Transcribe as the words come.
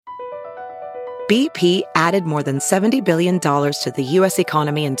BP added more than $70 billion to the U.S.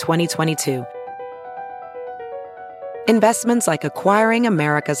 economy in 2022. Investments like acquiring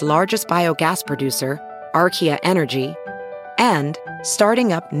America's largest biogas producer, Archaea Energy, and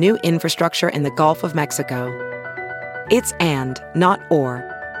starting up new infrastructure in the Gulf of Mexico. It's and, not or.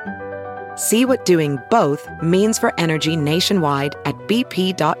 See what doing both means for energy nationwide at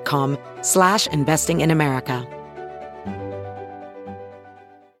bp.com/investing in America.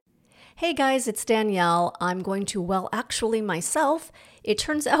 Hey guys, it's Danielle. I'm going to, actually myself. It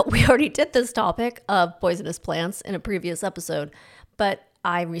turns out we already did this topic of poisonous plants in a previous episode, but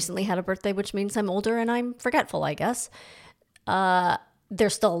I recently had a birthday, which means I'm older and I'm forgetful, I guess.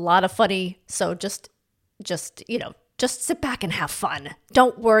 There's still a lot of funny, so just sit back and have fun.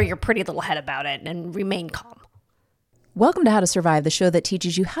 Don't worry your pretty little head about it and remain calm. Welcome to How to Survive, the show that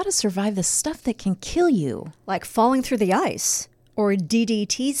teaches you how to survive the stuff that can kill you. Like falling through the ice, or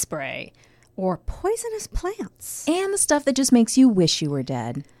DDT spray, or poisonous plants. And the stuff that just makes you wish you were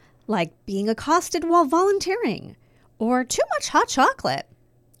dead. Like being accosted while volunteering, or too much hot chocolate,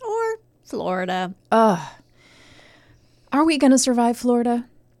 or Florida. Are we going to survive Florida?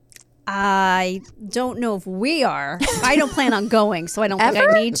 I don't know if we are. I don't plan on going, so I don't think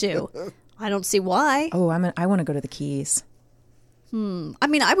I need to. I don't see why. Oh, I want to go to the Keys. I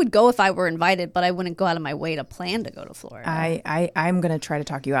mean, I would go if I were invited, but I wouldn't go out of my way to plan to go to Florida. I'm going to try to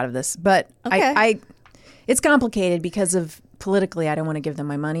talk you out of this, but okay. It's complicated because of politically, I don't want to give them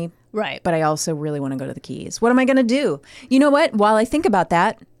my money. Right. But I also really want to go to the Keys. What am I going to do? You know what? While I think about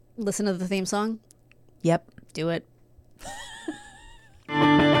that. Listen to the theme song? Yep. Do it.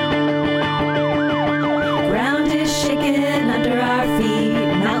 Ground is shaking under our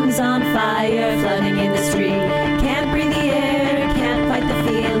feet. Mountains on fire, flooding in the street. Can't breathe the air, can't fight the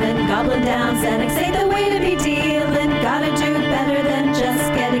feeling. Gobbling down Xanax ain't the way to be dealing. Gotta do better than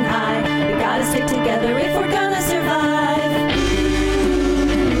just getting high. We gotta stick together if we're gonna survive.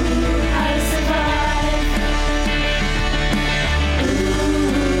 Ooh, how to survive.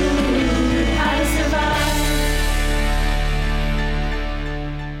 Ooh, how to survive.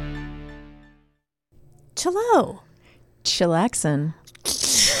 Cello. Chillaxin.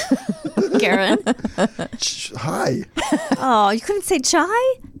 Karen. Hi. Oh, you couldn't say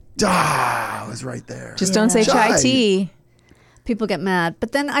chai? I was right there. Just don't say chai tea. People get mad.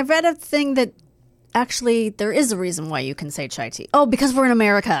 But then I read a thing that actually there is a reason why you can say chai tea. Oh, because we're in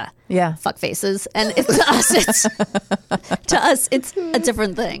America. Yeah. Fuck faces. And to us, it's a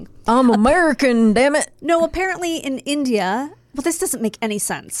different thing. I'm American, damn it. No, apparently in India, well, this doesn't make any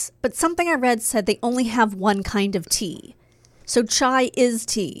sense. But something I read said they only have one kind of tea. So chai is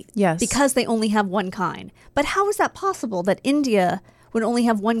tea. Yes. Because they only have one kind. But how is that possible that India would only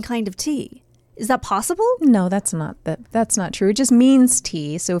have one kind of tea? Is that possible? No, that's not true. It just means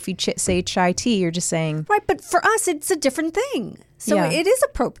tea. So if you say chai tea, you're just saying... Right, but for us, it's a different thing. So Yeah. it is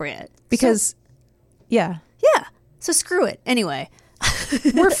appropriate. Because, yeah. Yeah. So screw it. Anyway.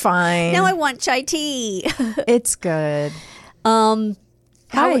 We're fine. Now I want chai tea. It's good. How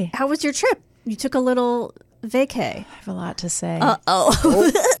Hi. was your trip? You took a little vacay. I have a lot to say. You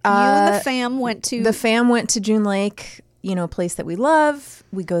and the fam went to... The fam went to June Lake, a place that we love.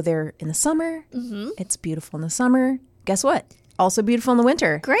 We go there in the summer. Mm-hmm. It's beautiful in the summer. Guess what? Also beautiful in the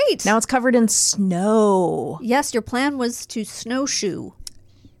winter. Great. Now it's covered in snow. Yes, your plan was to snowshoe.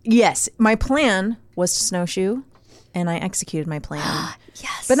 Yes, my plan was to snowshoe, and I executed my plan.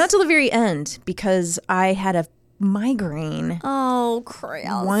 Yes. But not till the very end, because I had a migraine. Oh,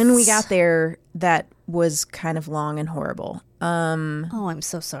 crap. When we got there, that was kind of long and horrible. Oh, I'm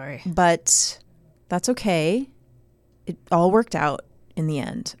so sorry. But that's okay. It all worked out in the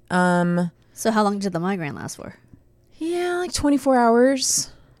end. So how long did the migraine last for? Yeah, like 24 hours.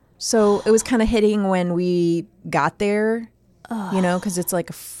 So it was kind of hitting when we got there, because it's like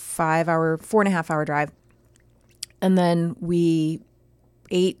a 4.5 hour drive. And then we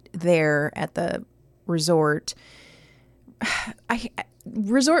ate there at the resort.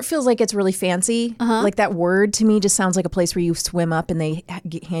 Resort feels like it's really fancy. Uh-huh. Like that word to me just sounds like a place where you swim up and they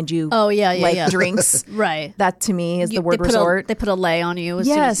hand you drinks. Right. That to me is the word resort. They put a lay on you as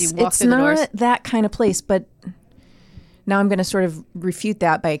soon as you walk through the doors. It's not that kind of place, but now I'm going to sort of refute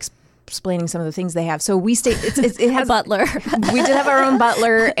that by explaining some of the things they have. So we stayed. It has a butler. We did have our own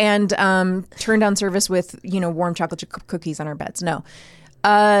butler and turned on service with warm chocolate chip cookies on our beds. No,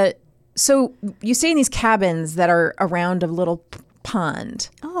 so you stay in these cabins that are around a little pond.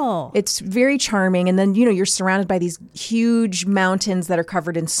 Oh, it's very charming, and then you're surrounded by these huge mountains that are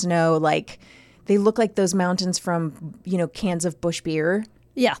covered in snow. Like they look like those mountains from cans of Busch beer.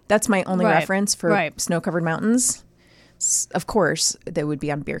 Yeah, that's my only reference for snow-covered mountains. Of course, they would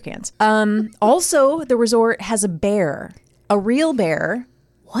be on beer cans. Also, the resort has a bear, a real bear.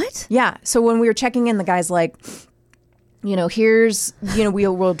 What? Yeah. So when we were checking in, the guy's like, here's,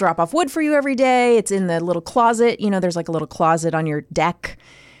 we'll drop off wood for you every day. It's in the little closet. There's like a little closet on your deck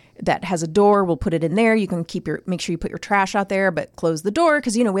that has a door. We'll put it in there. You can make sure you put your trash out there, but close the door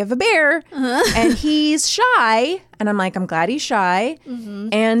because, we have a bear and he's shy. And I'm like, I'm glad he's shy. Mm-hmm.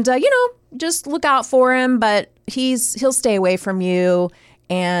 And, just look out for him, but he'll stay away from you.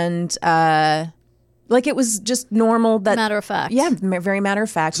 And, it was just normal. That matter of fact. Yeah, very matter of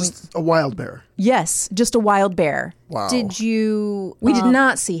fact. Just a wild bear. Yes, just a wild bear. Wow. Did you? We did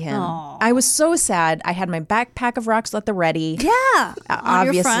not see him. I was so sad. I had my backpack of rocks at the ready. Yeah,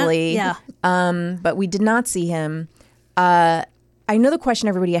 obviously. Yeah. But we did not see him. I know the question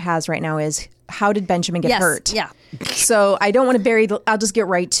everybody has right now is, how did Benjamin get hurt? Yeah. So I don't want to bury. I'll just get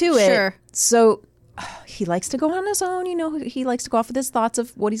right to it. Sure. So he likes to go on his own. He likes to go off with his thoughts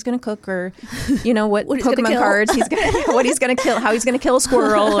of what he's going to cook, or what Pokemon cards what he's going to kill, how he's going to kill a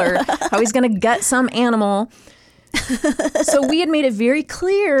squirrel, or how he's going to gut some animal. So we had made it very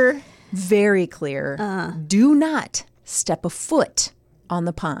clear, do not step a foot on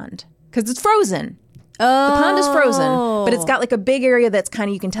the pond because it's frozen. Oh. The pond is frozen, but it's got like a big area that's kind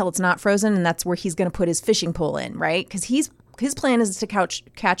of, you can tell it's not frozen, and that's where he's going to put his fishing pole in, right? Because his plan is to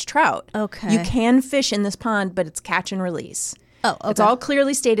catch trout. Okay. You can fish in this pond, but it's catch and release. Oh, okay. It's all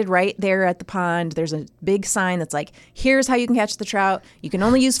clearly stated right there at the pond. There's a big sign that's like, here's how you can catch the trout. You can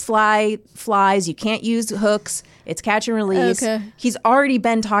only use flies. You can't use hooks. It's catch and release. Okay. He's already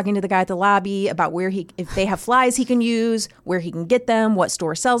been talking to the guy at the lobby about if they have flies he can use, where he can get them, what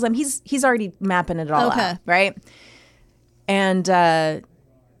store sells them. He's already mapping it all out, right? And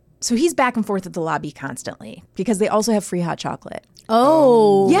so he's back and forth at the lobby constantly because they also have free hot chocolate.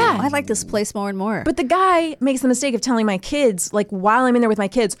 Oh. Yeah. I like this place more and more. But the guy makes the mistake of telling my kids, like while I'm in there with my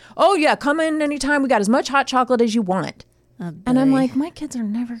kids, oh yeah, come in anytime. We got as much hot chocolate as you want. And I'm like, my kids are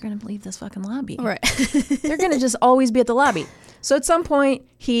never going to leave this fucking lobby. Right. They're going to just always be at the lobby. So at some point,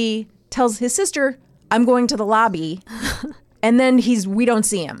 he tells his sister, I'm going to the lobby. And then we don't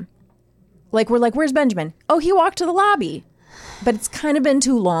see him. Like, we're like, where's Benjamin? Oh, he walked to the lobby. But it's kind of been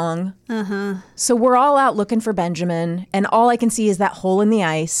too long. So we're all out looking for Benjamin. And all I can see is that hole in the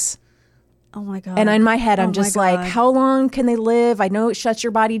ice. Oh, my God. And in my head, I'm just like, how long can they live? I know it shuts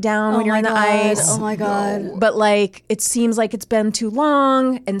your body down when you're in the ice. Oh, my God. But it seems like it's been too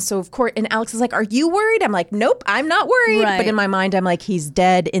long. And so, of course, and Alex is like, are you worried? I'm like, nope, I'm not worried. Right. But in my mind, I'm like, he's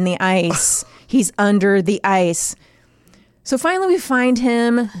dead in the ice. He's under the ice. So finally we find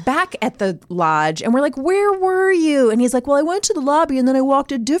him back at the lodge and we're like, where were you? And he's like, well, I went to the lobby and then I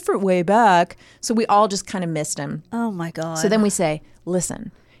walked a different way back. So we all just kind of missed him. Oh, my God. So then we say,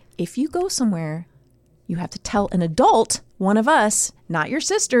 listen, if you go somewhere, you have to tell an adult, one of us, not your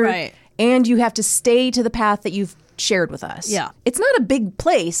sister. Right. And you have to stay to the path that you've shared with us. Yeah. It's not a big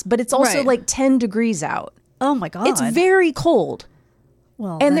place, but it's also Right. like 10 degrees out. Oh, my God. It's very cold.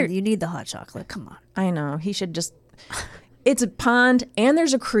 Well, and then you need the hot chocolate. Come on. I know. He should just... It's a pond and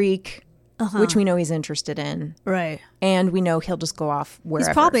there's a creek, which we know he's interested in. Right. And we know he'll just go off wherever.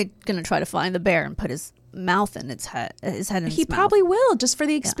 He's probably going to try to find the bear and put his mouth in its head. His head in He its mouth. probably will, just for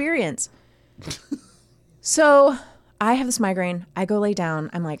the experience. So I have this migraine. I go lay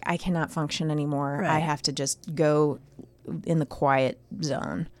down. I'm like, I cannot function anymore. Right. I have to just go in the quiet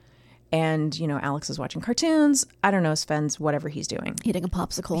zone. And, Alex is watching cartoons. I don't know, Sven's whatever he's doing. Eating a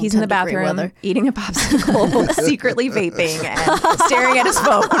popsicle. He's in the 10 degree bathroom weather. eating a popsicle, secretly vaping and staring at his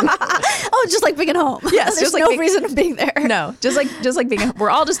phone. Oh, just like being at home. Yes, There's just like no being- reason of being there. No, just like being, we're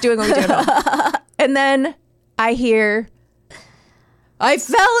all just doing what we do at home. And then I hear, I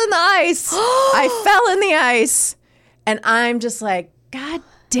fell in the ice. I fell in the ice. And I'm just like, God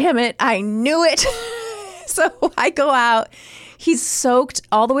damn it. I knew it. So I go out. He's soaked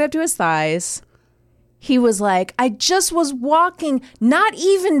all the way up to his thighs. He was like, I just was walking, not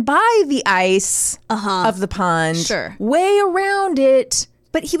even by the ice of the pond. Sure. Way around it.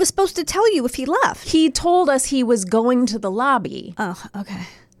 But he was supposed to tell you if he left. He told us he was going to the lobby. Oh, okay.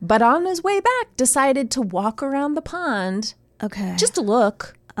 But on his way back, decided to walk around the pond Okay. just to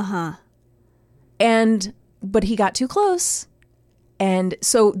look. But he got too close. And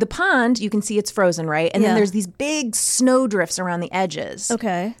so the pond, you can see it's frozen, right? And then Yeah. there's these big snow drifts around the edges.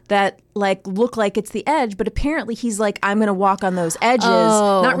 Okay. That look like it's the edge, but apparently he's like, I'm going to walk on those edges,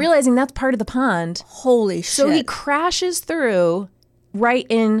 Oh. not realizing that's part of the pond. Holy shit. So he crashes through right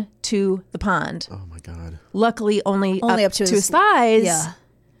into the pond. Oh my God. Luckily, only up Only up to to his thighs. Yeah.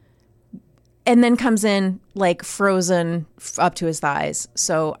 and then comes in like frozen up to his thighs.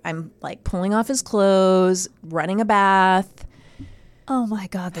 So I'm like pulling off his clothes, running a bath. Oh my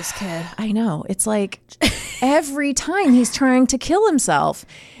God, this kid. I know. It's like every time he's trying to kill himself.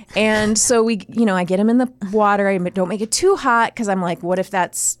 And so I get him in the water. I don't make it too hot because I'm like, what if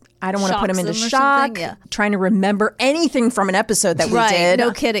I don't want to put him into shock. Yeah. Trying to remember anything from an episode that we did.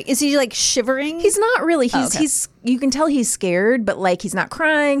 No kidding. Is he like shivering? He's not really. He's you can tell he's scared, but like he's not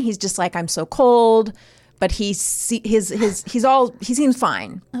crying. He's just like, I'm so cold. But he seems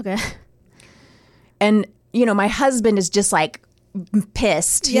fine. Okay. And my husband is just like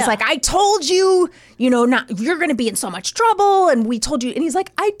pissed. He's like, I told you, not you're going to be in so much trouble, and we told you. And he's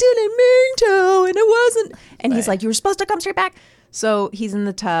like, I didn't mean to, and it wasn't. And he's like, you were supposed to come straight back. So he's in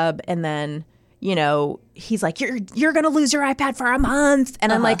the tub, and then he's like, you're going to lose your iPad for a month.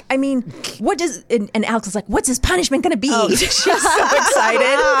 And I'm like, I mean, what does and Alex is like, what's his punishment going to be? She's so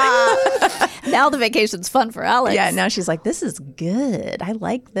excited. Now the vacation's fun for Alex. Yeah, now she's like, this is good. I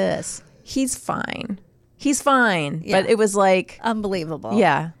like this. He's fine. Yeah. But it was like unbelievable.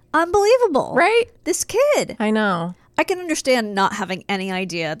 Yeah. Unbelievable. Right? This kid. I know. I can understand not having any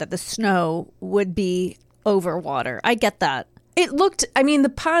idea that the snow would be over water. I get that. It looked,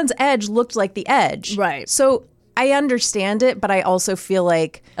 the pond's edge looked like the edge. Right. So I understand it, but I also feel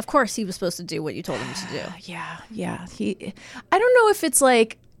like, of course he was supposed to do what you told him to do. Yeah. I don't know if it's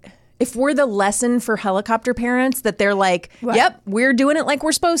like, if we're the lesson for helicopter parents that they're like, yep, we're doing it like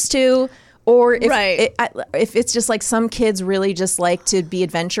we're supposed to. Or if it's just like some kids really just like to be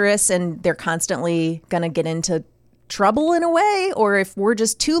adventurous and they're constantly going to get into trouble in a way. Or if we're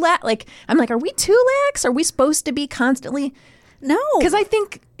just too like, I'm like, are we too lax? Are we supposed to be constantly? No. Because I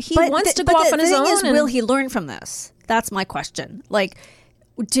think he wants to go off on his own. The thing is, will he learn from this? That's my question. Like,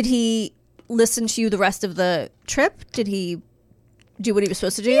 did he listen to you the rest of the trip? Did he do what he was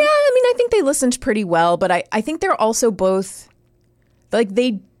supposed to do? Yeah, I think they listened pretty well. But I think they're also both, like,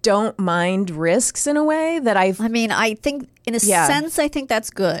 they don't mind risks in a way that I think in a sense, I think that's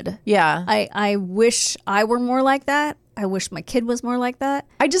good. Yeah. I wish I were more like that. I wish my kid was more like that.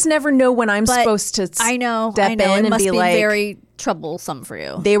 I just never know when I'm supposed to step in it and must be like, very troublesome for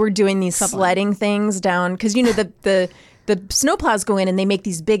you. They were doing these sledding things down because the snowplows go in and they make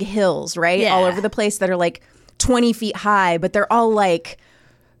these big hills, right? All over the place that are like 20 feet high, but they're all like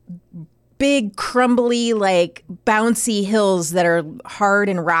big, crumbly, like bouncy hills that are hard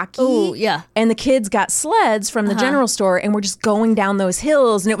and rocky. Oh, yeah. And the kids got sleds from the general store and we're just going down those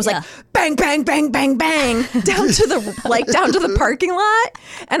hills, and it was like bang, bang, bang, bang, bang down to the parking lot.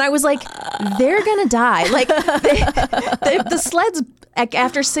 And I was like, they're gonna die. Like the sleds.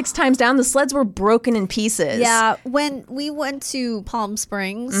 After 6 times down, the sleds were broken in pieces. Yeah, when we went to Palm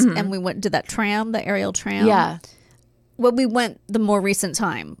Springs and we went to that tram, the aerial tram. Yeah. When we went the more recent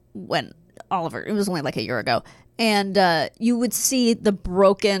time, when Oliver, it was only like a year ago, and you would see the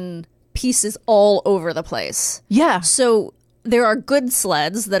broken pieces all over the place. Yeah. So there are good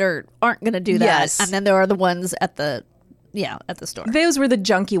sleds that aren't going to do that, Yes. and then there are the ones at the store. Those were the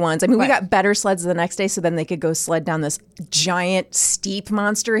junky ones. I mean, we got better sleds the next day, so then they could go sled down this giant, steep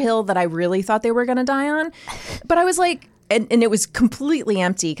monster hill that I really thought they were going to die on. But I was like, and it was completely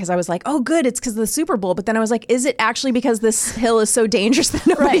empty because I was like, oh, good, it's because of the Super Bowl. But then I was like, is it actually because this hill is so dangerous that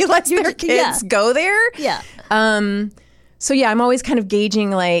nobody lets their kids go there? Yeah. So, yeah, I'm always kind of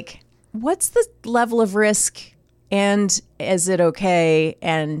gauging, like, what's the level of risk, and is it okay,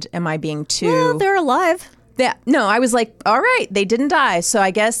 and am I being too... Well, they're alive. Yeah, no, I was like, all right, they didn't die, so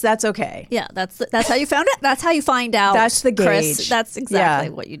I guess that's okay. Yeah, that's how you found it. That's how you find out. That's the gauge. Chris, that's exactly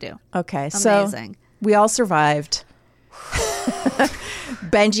what you do. Okay, amazing. So we all survived.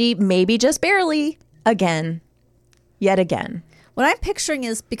 Benji, maybe just barely, yet again. What I'm picturing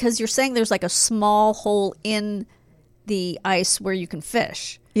is, because you're saying there's like a small hole in the ice where you can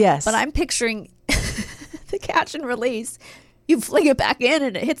fish. Yes. But I'm picturing the catch and release. You fling it back in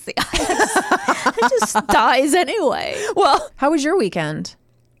and it hits the ice. It just dies anyway. Well, how was your weekend?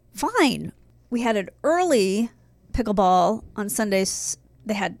 Fine. We had an early pickleball on Sundays.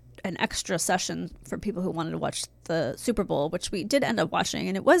 They had an extra session for people who wanted to watch the Super Bowl, which we did end up watching,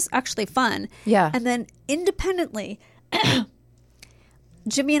 and it was actually fun. Yeah. And then independently,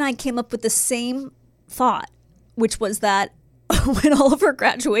 Jimmy and I came up with the same thought, which was that when Oliver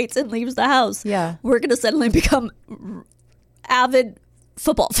graduates and leaves the house, we're going to suddenly become avid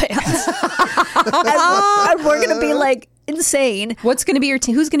football fans. and we're going to be like insane. What's going to be your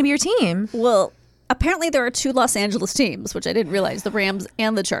team? Who's going to be your team? Well, apparently there are 2 Los Angeles teams, which I didn't realize, the Rams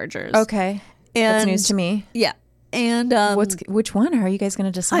and the Chargers. Okay. That's news to me. Yeah. And which one are you guys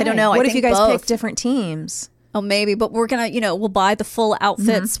going to decide? I don't know. What I if you think guys both. pick different teams? Oh, maybe, but we're gonna, we'll buy the full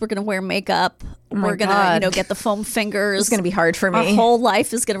outfits. We're gonna wear makeup. We're gonna, get the foam fingers. It's gonna be hard for me. Our whole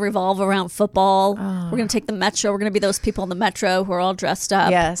life is gonna revolve around football. We're gonna take the metro. We're gonna be those people in the metro who are all dressed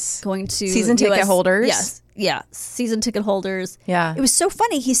up. Yes. Going to season ticket holders. Yes. Yeah. Season ticket holders. Yeah. It was so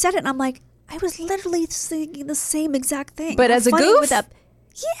funny. He said it, and I'm like, I was literally thinking the same exact thing. But How as a funny goof? would that-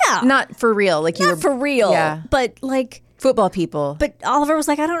 yeah. Not for real. Like you Not were for real. Yeah. But like. Football people. But Oliver was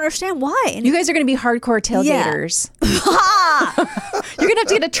like, I don't understand why. And you guys are going to be hardcore tailgaters. You're going to have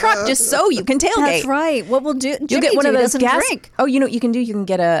to get a truck just so you can tailgate. That's right. What we'll do, You'll get one of those gas. Drink. Oh, you know what you can do? You can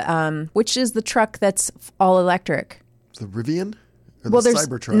get a, which is the truck that's all electric? The Rivian? Or Well, the there's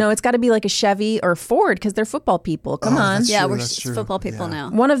Cybertruck? no. It's got to be like a Chevy or Ford because they're football people. Come on. that's Yeah, true, we're that's true. football people Yeah.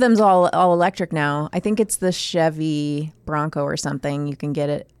 now. One of them's all electric now. I think it's the Chevy Bronco or something. You can get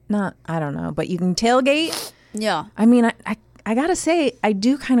it. Not, I don't know, but you can tailgate. Yeah. I mean, I gotta say, I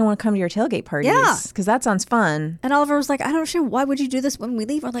do kind of want to come to your tailgate parties. Yeah. Because that sounds fun. And Oliver was like, I don't understand. Why would you do this when we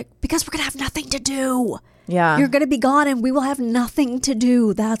leave? We're like, because we're going to have nothing to do. Yeah. You're going to be gone and we will have nothing to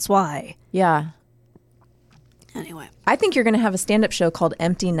do. That's why. Yeah. Anyway. I think you're going to have a stand-up show called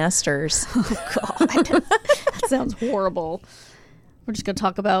Empty Nesters. God. That sounds horrible. We're just going to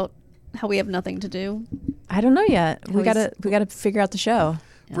talk about how we have nothing to do. I don't know yet. We he's- gotta figure out the show.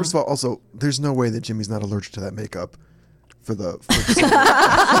 First of all, also, there's no way that Jimmy's not allergic to that makeup. For the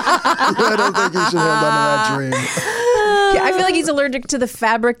I don't think he should hold on to that dream. Yeah, I feel like he's allergic to the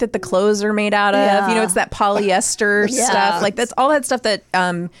fabric that the clothes are made out of. Yeah. You know, it's that polyester Yeah. stuff. Like that's all that stuff that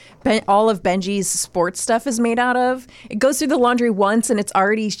all of Benji's sports stuff is made out of. It goes through the laundry once and it's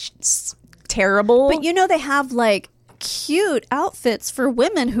already terrible. But they have like cute outfits for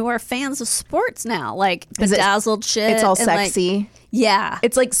women who are fans of sports now, like Is it- bedazzled shit. it's all and, like, sexy. yeah.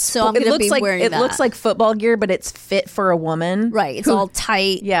 It's like So I'm it gonna looks be like wearing it that. looks like football gear, but it's fit for a woman. Right. It's who- all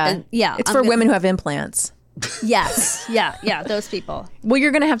tight. Yeah, and- yeah. It's I'm for gonna- women who have implants. Yes. Yeah. Yeah. Those people. Well,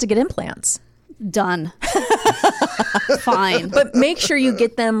 you're going to have to get implants. Done. Fine. But make sure you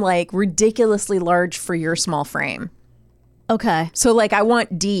get them like ridiculously large for your small frame. Okay. So like I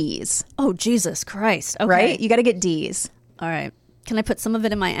want D's, Oh, Jesus Christ. Okay. right? You got to get D's All right. Can I put some of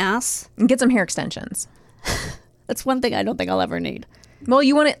it in my ass? and get some hair extensions. That's one thing I don't think I'll ever need. Well,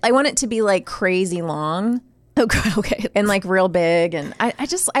 I want it to be like crazy long Oh, God. Okay. and like real big. And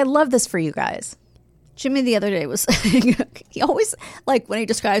I love this for you guys. Jimmy the other day was saying, he always, like, when he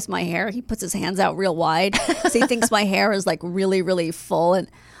describes my hair, he puts his hands out real wide. So he thinks my hair is like really, really full. And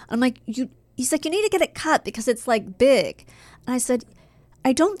I'm like, he's like, you need to get it cut because it's like big. And I said,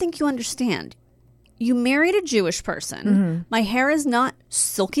 I don't think you understand. You married a Jewish person. Mm-hmm. My hair is not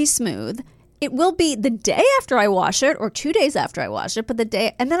silky smooth. It will be the day after I wash it or 2 days after I wash it. But the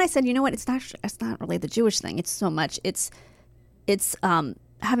day, and then I said, you know what? It's not really the Jewish thing. It's so much. It's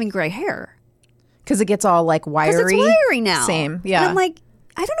having gray hair. Because it gets all like wiry. Because it's wiry now. Same, yeah. And I'm like,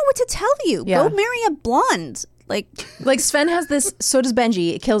 I don't know what to tell you. Yeah. Go marry a blonde. Like Sven has this, so does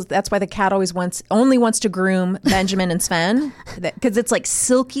Benji. It kills. That's why the cat only wants to groom Benjamin and Sven because it's like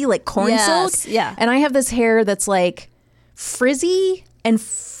silky, like corn Yes, silk. yeah. And I have this hair that's like frizzy and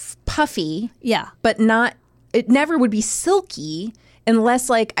puffy. Yeah. But not. It never would be silky unless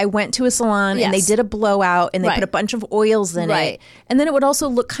like I went to a salon and they Yes. did a blowout and they Right. put a bunch of oils in Right. it, and then it would also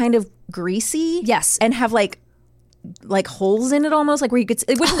look kind of greasy. Yes. And have like holes in it almost, like where you could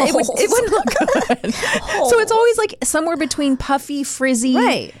it wouldn't look good. So it's always like somewhere between puffy, frizzy,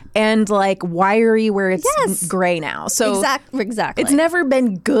 Right. and like wiry where it's Yes. gray now. So Exactly. it's never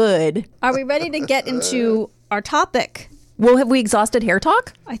been good. Are we ready to get into our topic? Well, have we exhausted hair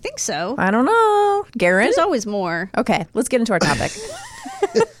talk? I think so. I don't know. Garen? There's always more. Okay, let's get into our topic.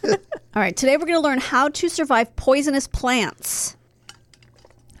 All right. Today we're going to learn how to survive poisonous plants.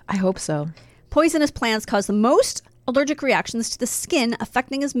 I hope so. Poisonous plants cause the most allergic reactions to the skin,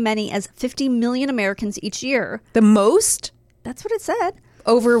 affecting as many as 50 million Americans each year. The most? That's what it said.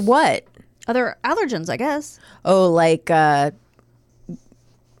 Over what? Other allergens, I guess. Oh, like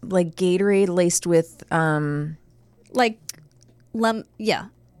Gatorade laced with Yeah.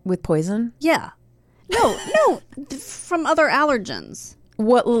 with poison? Yeah. No, from other allergens.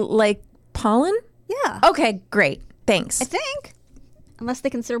 What, like pollen? Yeah. Okay, great. Thanks. I think. Unless they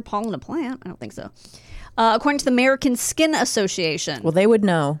consider pollen a plant. I don't think so. According to the American Skin Association. Well, they would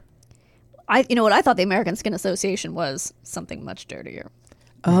know. You know what? I thought the American Skin Association was something much dirtier.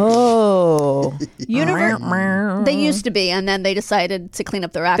 Oh. They used to be, and then they decided to clean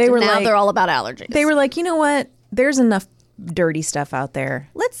up their act. They And were now like- they're all about allergies. They were like, you know what? There's enough dirty stuff out there.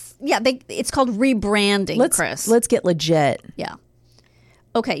 It's called rebranding, Chris. Let's get legit. Yeah.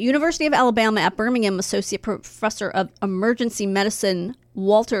 Okay, University of Alabama at Birmingham Associate Professor of Emergency Medicine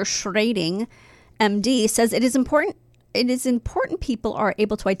Walter Schrading MD, says it is important people are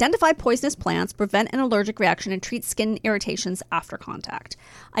able to identify poisonous plants, prevent an allergic reaction, and treat skin irritations after contact.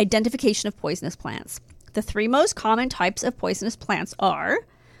 Identification of poisonous plants. The 3 most common types of poisonous plants are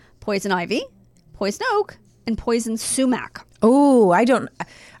poison ivy, poison oak, and poison sumac. Oh,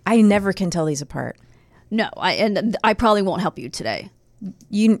 I never can tell these apart. No, I probably won't help you today.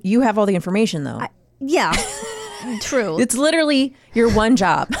 You have all the information though. Yeah, true. It's literally your one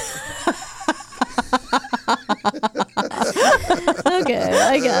job. Okay,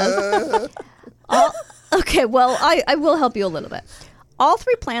 I guess. Okay, well, I will help you a little bit. All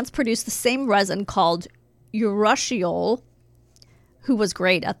 3 plants produce the same resin called urushiol, who was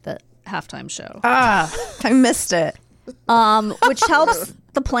great at the halftime show. I missed it. Which helps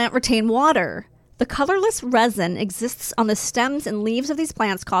the plant retain water. The colorless resin exists on the stems and leaves of these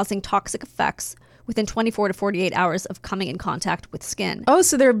plants, causing toxic effects within 24 to 48 hours of coming in contact with skin. Oh,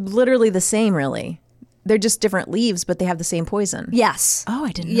 so they're literally the same, really. They're just different leaves, but they have the same poison. Yes. Oh,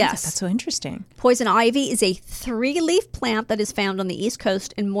 I didn't know that. That's so interesting. Poison ivy is a 3-leaf plant that is found on the East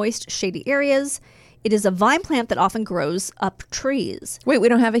Coast in moist, shady areas. It is a vine plant that often grows up trees. Wait, we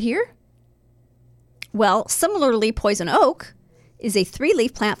don't have it here? Well, similarly, poison oak is a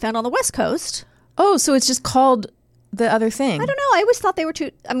 3-leaf plant found on the West Coast. Oh, so it's just called the other thing. I don't know. I always thought they were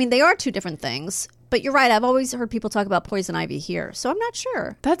they are 2 different things. But you're right. I've always heard people talk about poison ivy here. So I'm not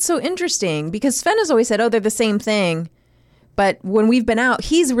sure. That's so interesting because Sven has always said, oh, they're the same thing. But when we've been out,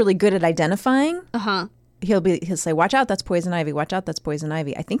 he's really good at identifying. Uh-huh. He'll say, watch out, that's poison ivy. Watch out, that's poison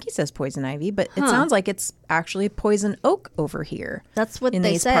ivy. I think he says poison ivy, but it sounds like it's actually poison oak over here. That's what in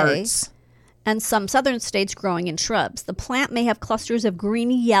they these say. Parts. And some southern states growing in shrubs. The plant may have clusters of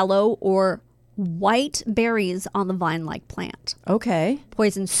green, yellow, or white berries on the vine-like plant. Okay.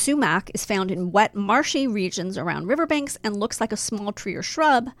 Poison sumac is found in wet, marshy regions around riverbanks and looks like a small tree or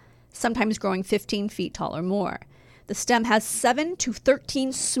shrub, sometimes growing 15 feet tall or more. The stem has 7 to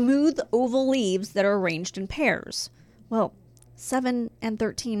 13 smooth oval leaves that are arranged in pairs. Well, 7 and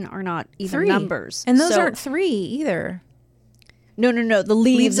 13 are not even 3 numbers. And those aren't 3 either. No. The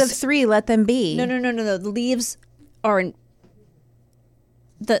leaves of 3, let them be. No. The leaves are in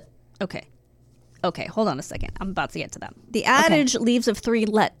the... Okay, hold on a second. I'm about to get to them. The adage, leaves of 3,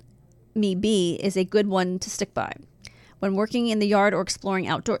 let me be, is a good one to stick by. When working in the yard or exploring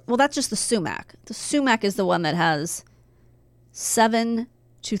outdoor... Well, that's just the sumac. The sumac is the one that has 7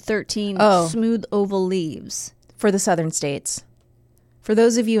 to 13 smooth oval leaves. For the southern states. For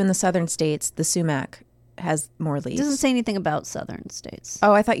those of you in the southern states, the sumac has more leaves. It doesn't say anything about southern states.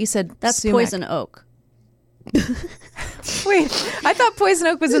 Oh, I thought you said that's sumac. Poison oak. Wait, I thought poison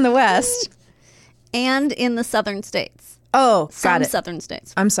oak was in the West. And in the southern states. Oh, Some got it. southern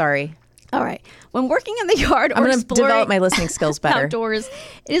states. I'm sorry. All right. When working in the yard I'm or going to exploring develop my listening skills better. outdoors,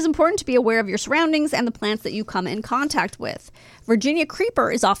 it is important to be aware of your surroundings and the plants that you come in contact with. Virginia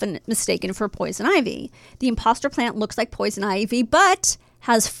creeper is often mistaken for poison ivy. The imposter plant looks like poison ivy, but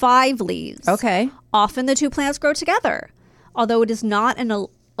has 5 leaves. Okay. Often the 2 plants grow together. Although it is not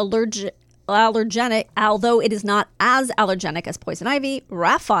although it is not as allergenic as poison ivy,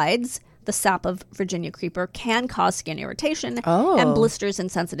 rhaphides, the sap of Virginia creeper, can cause skin irritation and blisters in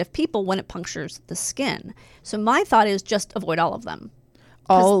sensitive people when it punctures the skin. So my thought is just avoid all of them.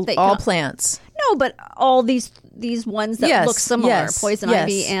 All plants. No, but all these ones that look similar, poison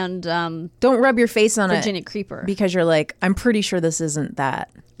ivy and don't rub your face on Virginia creeper, because you're like, I'm pretty sure this isn't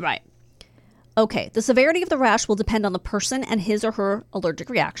that. Right. Okay. The severity of the rash will depend on the person and his or her allergic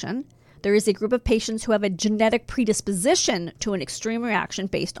reaction. There is a group of patients who have a genetic predisposition to an extreme reaction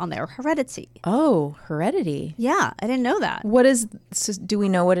based on their heredity. Oh, heredity. Yeah, I didn't know that. Do we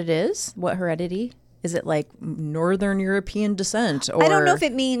know what it is? What heredity? Is it like Northern European descent? Or... I don't know if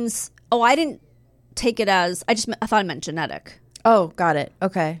it means... Oh, I didn't take it as... I thought it meant genetic. Oh, got it.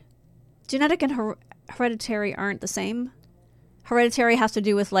 Okay. Genetic and hereditary aren't the same. Hereditary has to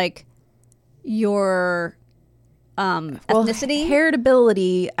do with like your... ethnicity?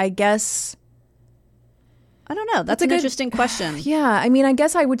 Heritability, I guess. I don't know. That's an interesting question. Yeah, I mean, I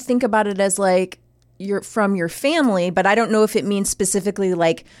guess I would think about it as like you're from your family, but I don't know if it means specifically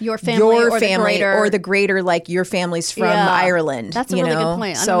like your family or the greater like your family's from Ireland. That's a really good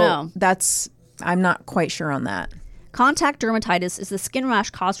point. I don't know. I'm not quite sure on that. Contact dermatitis is the skin rash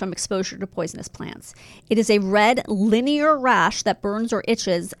caused from exposure to poisonous plants. It is a red, linear rash that burns or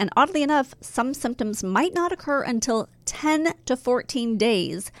itches, and oddly enough, some symptoms might not occur until 10 to 14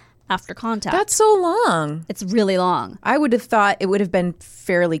 days after contact. That's so long. It's really long. I would have thought it would have been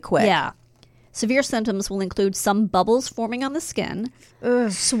fairly quick. Yeah. Severe symptoms will include some bubbles forming on the skin,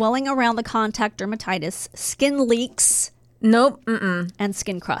 swelling around the contact dermatitis, skin leaks, Nope. and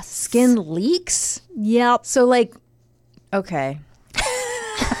skin crusts. Skin leaks? Yep. So like, okay.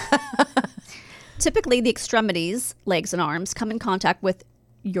 Typically, the extremities, legs and arms, come in contact with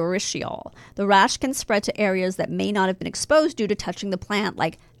urushiol. The rash can spread to areas that may not have been exposed due to touching the plant,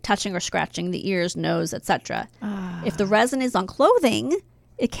 like touching or scratching the ears, nose, etc. If the resin is on clothing,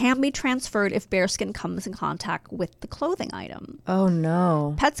 it can be transferred if bare skin comes in contact with the clothing item. Oh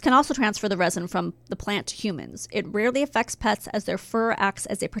no. Pets can also transfer the resin from the plant to humans. It rarely affects pets as their fur acts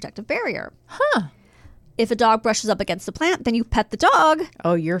as a protective barrier. Huh. If a dog brushes up against the plant, then you pet the dog.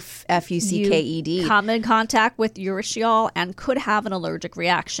 Oh, you're FUCKED. You come in contact with urushiol and could have an allergic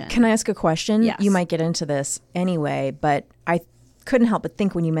reaction. Can I ask a question? Yes. You might get into this anyway, but I couldn't help but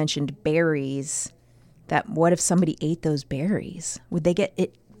think when you mentioned berries that what if somebody ate those berries? Would they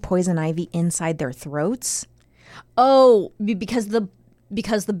get poison ivy inside their throats? Oh, because the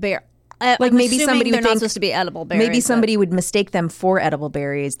bear. Like I'm maybe assuming somebody they're would not think supposed to be edible berries. maybe somebody would mistake them for edible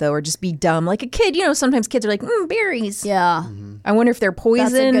berries though, or just be dumb. Like a kid, sometimes kids are like, berries. Yeah. I wonder if they're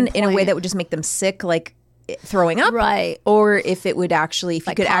poison good in a way point. that would just make them sick, like throwing up. Right. Or if it would actually, if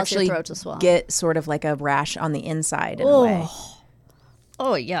Like you could cause your actually throat to swell. get sort of like a rash on the inside in a way.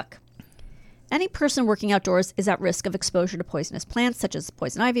 Oh, yuck. Any person working outdoors is at risk of exposure to poisonous plants such as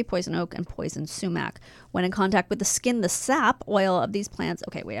poison ivy, poison oak, and poison sumac. When in contact with the skin, the sap oil of these plants...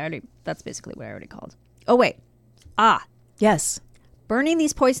 Okay, wait, that's basically what I already called. Oh, wait. Yes. Burning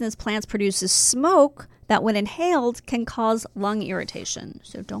these poisonous plants produces smoke that, when inhaled, can cause lung irritation.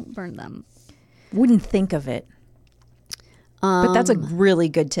 So don't burn them. Wouldn't think of it. But that's a really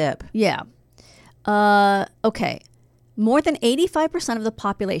good tip. Yeah. Okay. More than 85% of the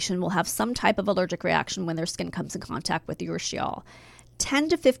population will have some type of allergic reaction when their skin comes in contact with urushiol. 10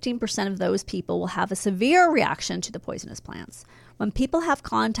 to 15% of those people will have a severe reaction to the poisonous plants. When people have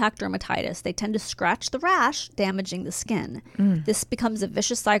contact dermatitis, they tend to scratch the rash, damaging the skin. This becomes a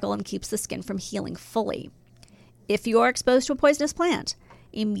vicious cycle and keeps the skin from healing fully. If you are exposed to a poisonous plant,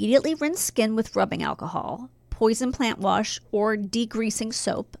 immediately rinse skin with rubbing alcohol, poison plant wash, or degreasing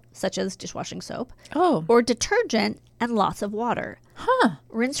soap, such as dishwashing soap, or detergent, and lots of water.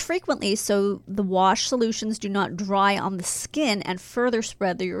 Rinse frequently so the wash solutions do not dry on the skin and further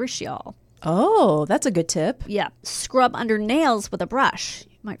spread the urushiol. Oh, that's a good tip. Yeah. Scrub under nails with a brush.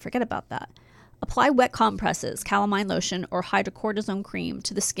 You might forget about that. Apply wet compresses, calamine lotion, or hydrocortisone cream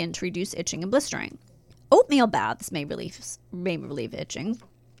to the skin to reduce itching and blistering. Oatmeal baths may relieve itching.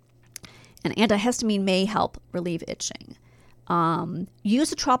 And antihistamine may help relieve itching.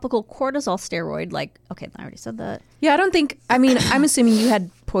 Use a tropical cortisol steroid I already said that. Yeah, I'm assuming you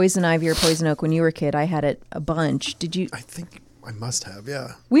had poison ivy or poison oak when you were a kid. I had it a bunch. Did you? I think I must have,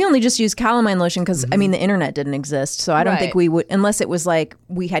 yeah. We only just used calamine lotion because, the internet didn't exist. So I don't think we would, unless it was like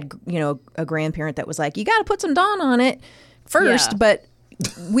we had, a grandparent that was like, you got to put some Dawn on it first. Yeah. But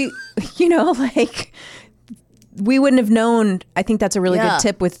we, we wouldn't have known. I think that's a really good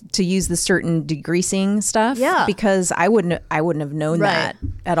tip to use the certain degreasing stuff. Yeah. Because I wouldn't have known that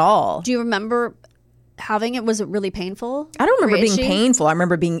at all. Do you remember having it? Was it really painful? I don't remember Or being itchy? painful. I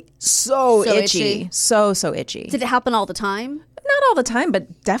remember being so itchy. itchy. So itchy. Did it happen all the time? Not all the time,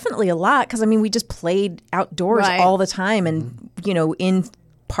 but definitely a lot. Because, we just played outdoors all the time and, in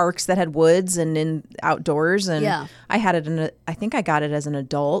parks that had woods and in outdoors. And I had it I think I got it as an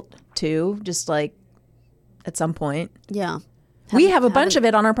adult too, just like at some point. Yeah. We have a bunch of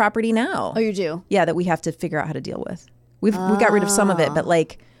it on our property now. Oh, you do? Yeah, that we have to figure out how to deal with. We got rid of some of it, but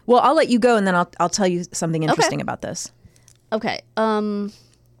I'll let you go and then I'll tell you something interesting about this. Okay.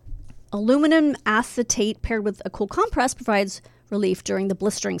 Aluminum acetate paired with a cool compress provides relief during the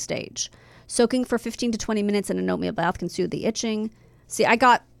blistering stage. Soaking for 15 to 20 minutes in an oatmeal bath can soothe the itching. See, I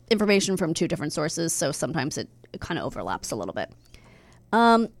got information from two different sources, so sometimes it kind of overlaps a little bit.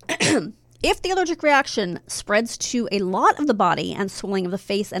 If the allergic reaction spreads to a lot of the body and swelling of the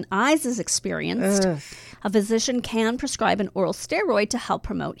face and eyes is experienced, a physician can prescribe an oral steroid to help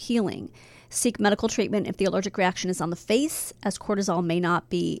promote healing. Seek medical treatment if the allergic reaction is on the face, as cortisol may not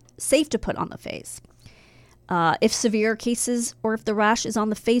be safe to put on the face. If severe cases or if the rash is on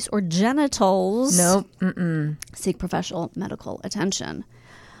the face or genitals, seek professional medical attention.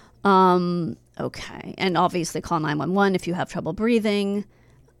 Okay. And obviously call 911 if you have trouble breathing.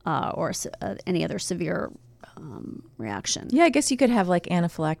 Or any other severe reaction. Yeah, I guess you could have like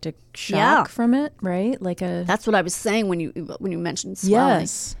anaphylactic shock from it, right? That's what I was saying when you mentioned swelling.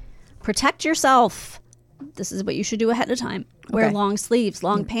 Yes. Protect yourself. This is what you should do ahead of time. Wear long sleeves,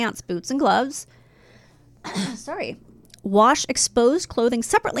 long pants, boots, and gloves. Sorry. Wash exposed clothing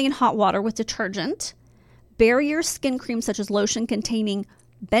separately in hot water with detergent. Barrier skin cream such as lotion containing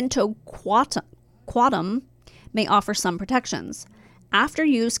bentoquatum may offer some protections. After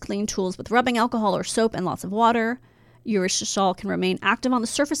use, clean tools with rubbing alcohol or soap and lots of water. Urushiol can remain active on the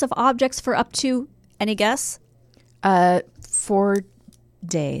surface of objects for up to, any guess? 4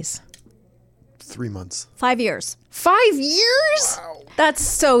 days. 3 months. 5 years. 5 years? Wow. That's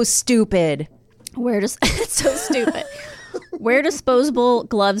so stupid. It's so stupid. Wear disposable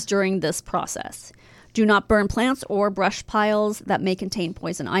gloves during this process. Do not burn plants or brush piles that may contain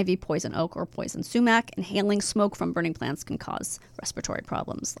poison ivy, poison oak, or poison sumac. Inhaling smoke from burning plants can cause respiratory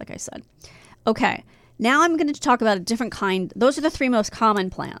problems, like I said. Okay, now I'm going to talk about a different kind. Those are the 3 most common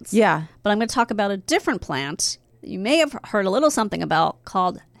plants. Yeah. But I'm going to talk about a different plant that you may have heard a little something about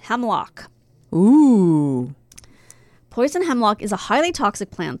called hemlock. Ooh. Poison hemlock is a highly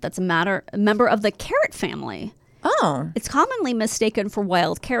toxic plant that's a member of the carrot family. Oh. It's commonly mistaken for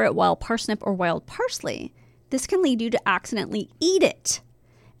wild carrot, wild parsnip, or wild parsley. This can lead you to accidentally eat it.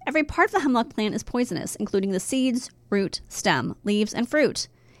 Every part of the hemlock plant is poisonous, including the seeds, root, stem, leaves, and fruit.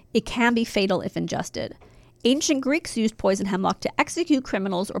 It can be fatal if ingested. Ancient Greeks used poison hemlock to execute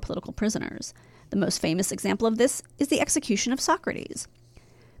criminals or political prisoners. The most famous example of this is the execution of Socrates.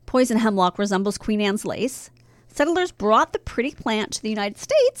 Poison hemlock resembles Queen Anne's lace. Settlers brought the pretty plant to the United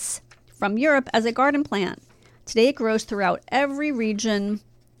States from Europe as a garden plant. Today it grows throughout every region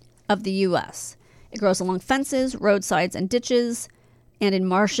of the U.S. It grows along fences, roadsides, and ditches, and in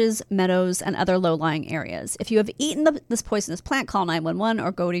marshes, meadows, and other low-lying areas. If you have eaten this poisonous plant, call 911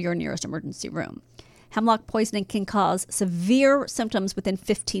 or go to your nearest emergency room. Hemlock poisoning can cause severe symptoms within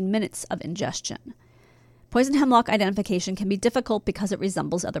 15 minutes of ingestion. Poison hemlock identification can be difficult because it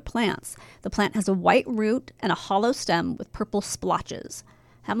resembles other plants. The plant has a white root and a hollow stem with purple splotches.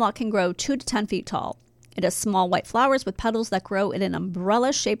 Hemlock can grow 2 to 10 feet tall. It has small white flowers with petals that grow in an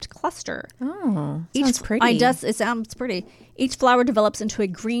umbrella-shaped cluster. Oh, sounds pretty. It sounds pretty. Each flower develops into a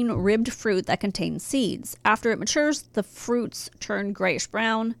green ribbed fruit that contains seeds. After it matures, the fruits turn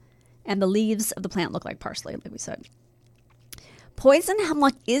grayish-brown, and the leaves of the plant look like parsley, like we said. Poison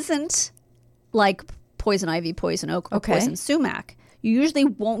hemlock isn't like poison ivy, poison oak, or poison sumac. You usually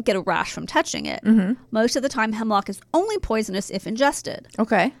won't get a rash from touching it. Mm-hmm. Most of the time, hemlock is only poisonous if ingested.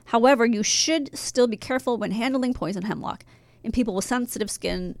 Okay. However, you should still be careful when handling poison hemlock. In people with sensitive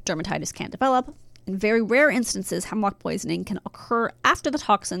skin, dermatitis can develop. In very rare instances, hemlock poisoning can occur after the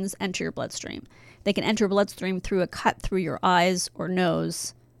toxins enter your bloodstream. They can enter your bloodstream through a cut through your eyes or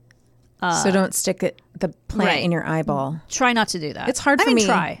nose. So don't stick the plant in your eyeball. Try not to do that. It's hard for me.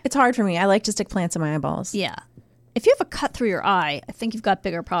 Try. It's hard for me. I like to stick plants in my eyeballs. Yeah. If you have a cut through your eye, I think you've got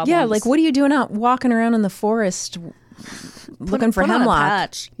bigger problems. Yeah, like what are you doing out walking around in the forest looking for hemlock? On a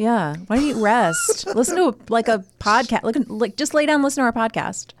patch. Yeah. Why don't you rest? Listen to a podcast. Just lay down and listen to our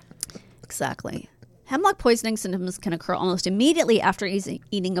podcast. Exactly. Hemlock poisoning symptoms can occur almost immediately after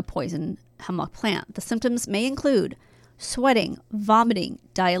eating a poison hemlock plant. The symptoms may include sweating, vomiting,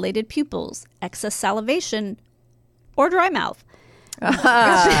 dilated pupils, excess salivation, or dry mouth.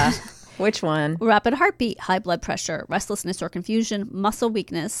 Which one? Rapid heartbeat, high blood pressure, restlessness or confusion, muscle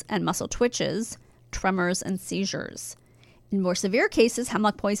weakness and muscle twitches, tremors, and seizures. In more severe cases,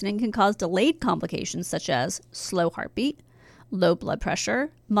 hemlock poisoning can cause delayed complications such as slow heartbeat, low blood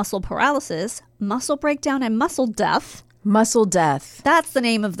pressure, muscle paralysis, muscle breakdown, and muscle death. Muscle death. That's the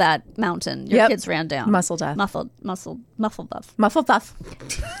name of that mountain your kids ran down. Muscle death. Muffled death. Muffled death.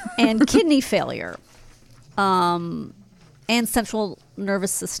 And kidney failure. And central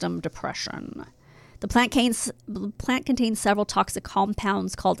nervous system depression. The plant contains several toxic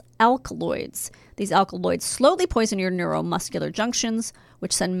compounds called alkaloids. These alkaloids slowly poison your neuromuscular junctions,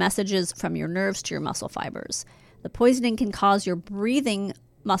 which send messages from your nerves to your muscle fibers. The poisoning can cause your breathing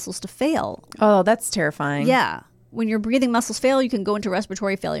muscles to fail. Oh, that's terrifying. Yeah. When your breathing muscles fail, you can go into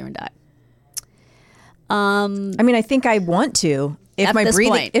respiratory failure and die. I mean, I think I want to.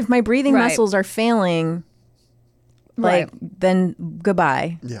 If my breathing muscles are failing, then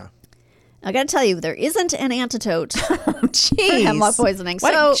goodbye. Yeah. I got to tell you, there isn't an antidote for hemlock poisoning.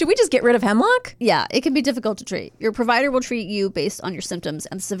 So should we just get rid of hemlock? Yeah, it can be difficult to treat. Your provider will treat you based on your symptoms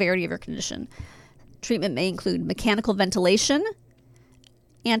and the severity of your condition. Treatment may include mechanical ventilation,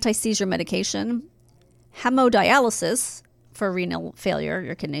 anti-seizure medication, hemodialysis for renal failure,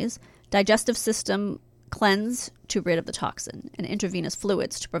 your kidneys, digestive system cleanse to rid of the toxin, and intravenous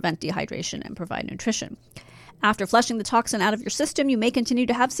fluids to prevent dehydration and provide nutrition. After flushing the toxin out of your system, you may continue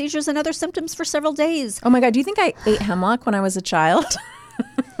to have seizures and other symptoms for several days. Oh my God, do you think I ate hemlock when I was a child?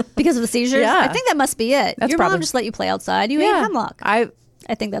 Because of the seizures? Yeah. I think that must be it. Your mom just let you play outside. You ate hemlock. I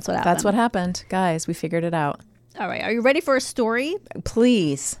think that's what happened. That's what happened. Guys, we figured it out. All right. Are you ready for a story?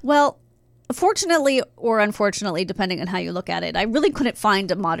 Please. Well, fortunately or unfortunately, depending on how you look at it, I really couldn't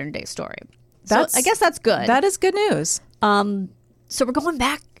find a modern day story. So I guess that's good. That is good news. So we're going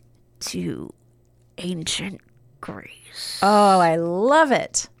back to ancient Greece. Oh, I love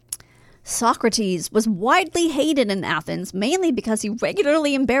it. Socrates was widely hated in Athens, mainly because he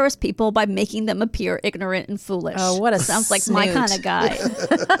regularly embarrassed people by making them appear ignorant and foolish. Oh, what a Sounds like my snoot. kind of guy.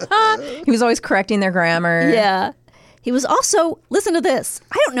 He was always correcting their grammar. Yeah. He was also, listen to this.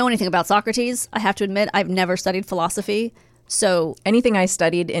 I don't know anything about Socrates. I have to admit, I've never studied philosophy. So, Anything I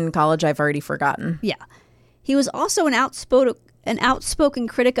studied in college, I've already forgotten. yeah. He was also an outspoken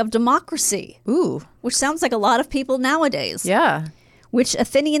critic of democracy, Ooh, which sounds like a lot of people nowadays. yeah. Which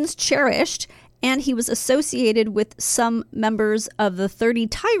Athenians cherished, and he was associated with some members of the 30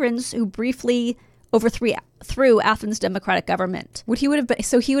 tyrants who briefly overthrew Athens' democratic government. Would he would have been?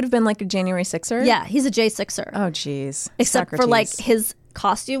 So he would have been like a January 6er? Yeah, he's a J6er. Oh, geez. Except for like Socrates. his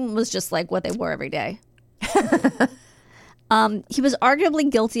costume was just like what they wore every day. He was arguably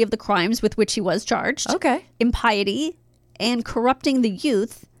guilty of the crimes with which he was charged. Okay. Impiety and corrupting the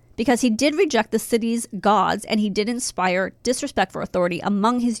youth, because he did reject the city's gods and he did inspire disrespect for authority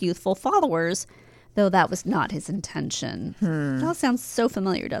among his youthful followers, though that was not his intention. That sounds so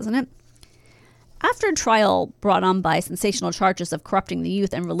familiar, doesn't it? After a trial brought on by sensational charges of corrupting the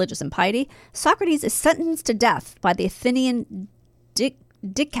youth and religious impiety, Socrates is sentenced to death by the Athenian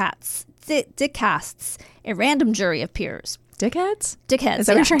dicasts, a random jury of peers. Dickheads? Dickheads. Is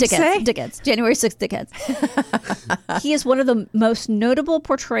that what you're trying to say? Dickheads. January 6th dickheads. He is one of the most notable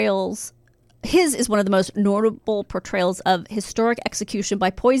portrayals. His is one of the most notable portrayals of historic execution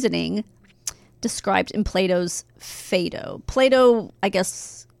by poisoning described in Plato's Phaedo. Plato, I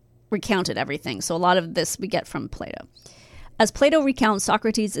guess, recounted everything. So a lot of this we get from Plato. As Plato recounts,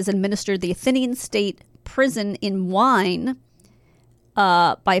 Socrates is administered the Athenian state prison in wine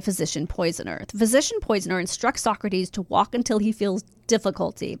by a physician poisoner. The physician poisoner instructs Socrates to walk until he feels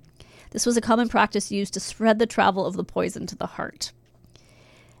difficulty. This was a common practice used to spread the travel of the poison to the heart.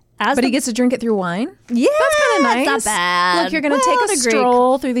 But he gets to drink it through wine? Yeah, That's kind of nice. Not bad. Look, you're going to Well, take a the Greek-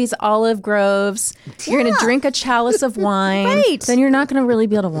 stroll through these olive groves. You're going to drink a chalice of wine. Right. Then you're not going to really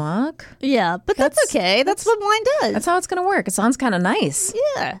be able to walk. Yeah, but that's okay. That's what wine does. That's how it's going to work. It sounds kind of nice.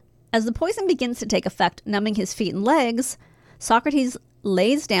 Yeah. As the poison begins to take effect, numbing his feet and legs, Socrates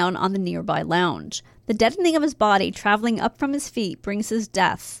lays down on the nearby lounge. The deadening of his body traveling up from his feet brings his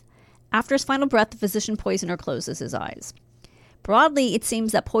death. After his final breath, the physician poisoner closes his eyes. Broadly, it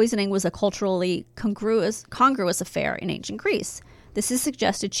seems that poisoning was a culturally congruous affair in ancient Greece. This is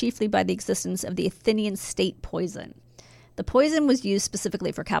suggested chiefly by the existence of the Athenian state poison. The poison was used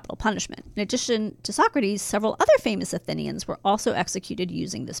specifically for capital punishment. In addition to Socrates, several other famous Athenians were also executed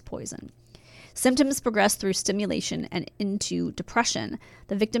using this poison. Symptoms progress through stimulation and into depression.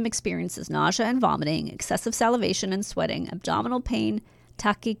 The victim experiences nausea and vomiting, excessive salivation and sweating, abdominal pain,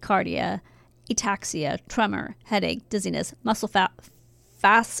 tachycardia, ataxia, tremor, headache, dizziness, muscle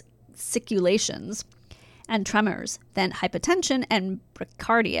fasciculations, and tremors, then hypotension and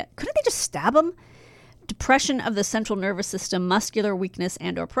bradycardia. Couldn't they just stab him? Depression of the central nervous system, muscular weakness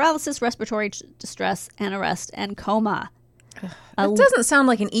and or paralysis, respiratory distress, and arrest, and coma. It doesn't sound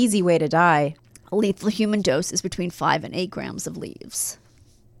like an easy way to die. A lethal human dose is between 5 and 8 grams of leaves.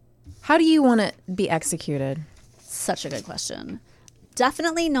 How do you want to be executed? Such a good question.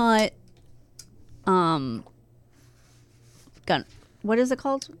 Definitely not gun. What is it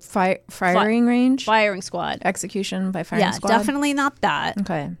called? Firing range? Firing squad. Execution by firing Yeah, squad? definitely not that.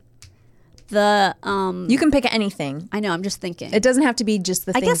 Okay. The You can pick anything. I know, I'm just thinking. It doesn't have to be just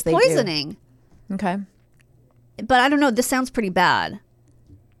the I things guess they poisoning. do. Okay. But I don't know, this sounds pretty bad.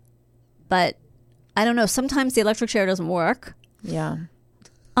 But I don't know, sometimes the electric chair doesn't work. Yeah.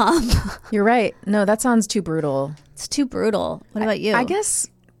 You're right. No, that sounds too brutal. It's too brutal. What about you? I guess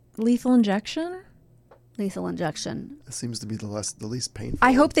lethal injection? Lethal injection. It seems to be the least painful.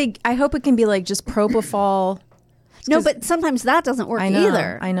 I hope it can be like just propofol. No, but sometimes that doesn't work I know.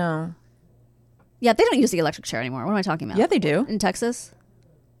 either. I know. Yeah, they don't use the electric chair anymore. What am I talking about? Yeah, they do. In Texas?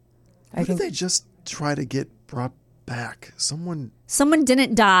 What did they just try to get brought back? Someone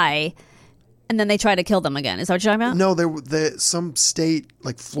Didn't die, and then they try to kill them again. Is that what you're talking about? No, some state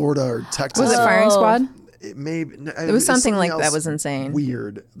like Florida or Texas. Was it firing squad? It It was something like that. else Was insane.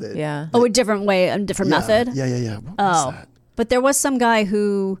 Weird. That, Yeah. Oh, a different way, a different method? Yeah. What was that? But there was some guy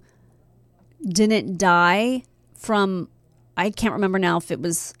who didn't die from, I can't remember now if it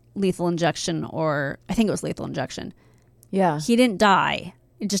was lethal injection or, I think it was lethal injection. Yeah. He didn't die.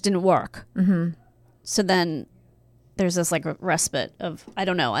 It just didn't work. Mm-hmm. So then there's this like respite of, I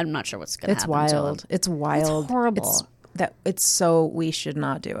don't know. I'm not sure what's going to It's happen to him. wild. It's wild. It's horrible. It's so we should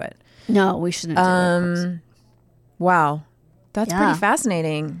not do it. No, we shouldn't do it. Wow. That's Yeah. pretty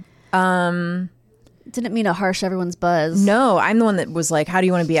fascinating. Didn't mean to harsh everyone's buzz. No, I'm the one that was like, how do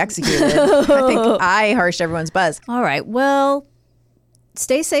you want to be executed? I think I harshed everyone's buzz. All right. Well,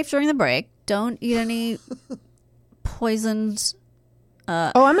 stay safe during the break. Don't eat any poisoned.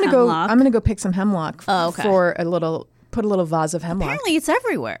 I'm gonna hemlock. go. I'm gonna go pick some hemlock Okay. for put a little vase of hemlock. Apparently, it's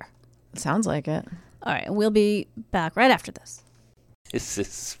everywhere. Sounds like it. All right. We'll be back right after this. This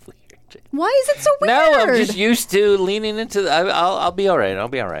is weird. Why is it so weird? No, I'm just used to leaning into the... I'll be all right. I'll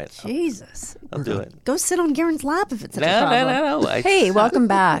be all right. Jesus. I'll do it. Go sit on Garen's lap if it's such a No. problem. Hey, welcome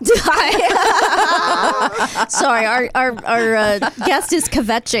back. Sorry, our guest is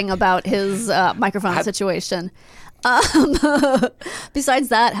kvetching about his microphone situation. Besides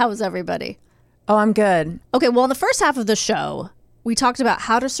that, how is everybody? Oh, I'm good. Okay, well, in the first half of the show, we talked about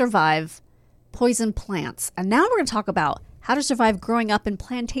how to survive poison plants. And now we're going to talk about how to survive growing up in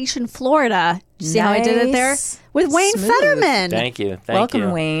Plantation, Florida. Did you see how I did it there? Nice. With Wayne Smooth. Federman. Thank you.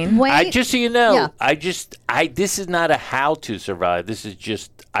 Welcome, Wayne. Wayne, Just so you know, Yeah. this is not a how to survive. This is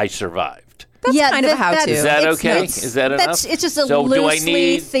just I survived. That's kind of how to. Is that it's- okay? it's- Is that enough? It's just a So do I loosely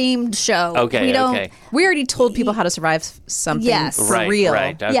need- themed show. Okay, we don't, okay. We already told people how to survive something Yes. for Right, real.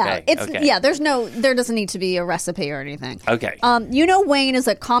 right. Okay, Yeah, it's okay. there doesn't need to be a recipe or anything. Okay. You know, Wayne is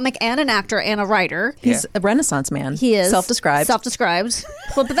a comic and an actor and a writer. He's a Renaissance man. He is self-described. Self-described.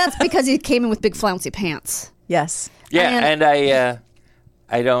 Well, but that's because he came in with big flouncy pants. Yes. Yeah, and- and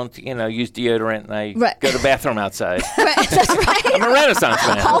I don't, use deodorant, and I Right. go to the bathroom outside. Right, that's right. I'm a Renaissance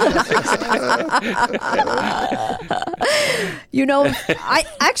man. You know, I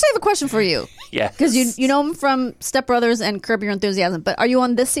actually have a question for you. Yeah. Because you know him from Step Brothers and Curb Your Enthusiasm. But are you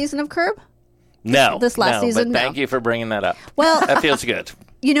on this season of Curb? No. this last no, season, But thank no. you for bringing that up. Well, That feels good.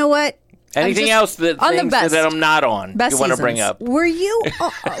 you know what? Anything else that on the things best- that I'm not on best you want to bring seasons. up? Were you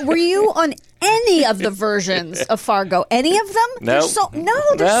on any of the versions of Fargo? Any of them? No. There's so No,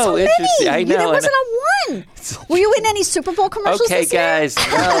 many. it's just- I know, There I wasn't a one. Were you in any Super Bowl commercials Okay, this year? guys.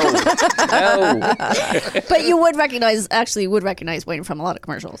 No. But you would recognize Wayne from a lot of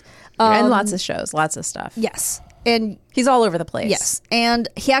commercials. And lots of shows, lots of stuff. Yes. And He's all over the place. yes. And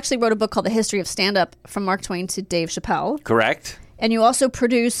he actually wrote a book called The History of Stand-Up from Mark Twain to Dave Chappelle. Correct. And you also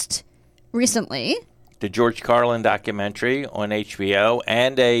produced recently. The George Carlin documentary on HBO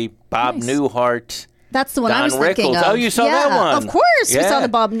and a Bob Newhart. That's the one I Don was thinking Rickles. of. Oh, you saw yeah, that one. Of course. We Yeah. saw the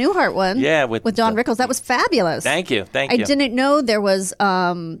Bob Newhart one. Yeah, with with Don the- Rickles. That was fabulous. Thank you. I didn't know there was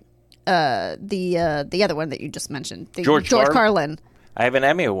the other one that you just mentioned. The George Carlin. I have an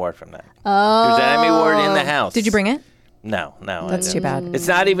Emmy Award from that. Oh. There's an Emmy Award in the house. Did you bring it? No. That's I too didn't. bad. It's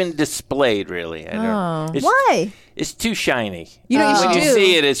not even displayed, really. I don't, it's, Why? It's too shiny. You know what you When should you do?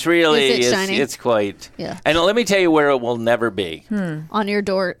 see it, it's really, Is it shiny? it's quite. Yeah. And let me tell you where it will never be. On your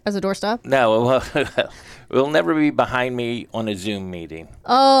door as a doorstop? No, it will never be behind me on a Zoom meeting.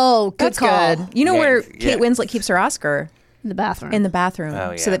 Oh, good That's call. good. You know Yeah, where yeah. Kate Winslet keeps her Oscar? In the bathroom. In the bathroom.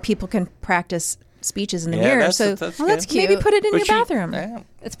 Oh, yeah. So that people can practice speeches in the Yeah, mirror. that's- So that's that's good. cute. maybe put it in But your she- bathroom. Yeah.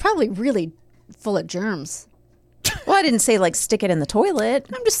 It's probably really full of germs. Well, I didn't say like stick it in the toilet.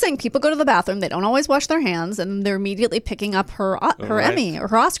 I'm just saying people go to the bathroom, they don't always wash their hands, and they're immediately picking up her Right. Emmy or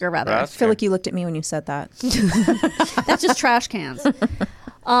her Oscar, rather. I feel like you looked at me when you said that. That's just trash cans.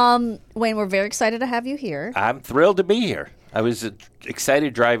 Wayne, we're very excited to have you here. I'm thrilled to be here. I was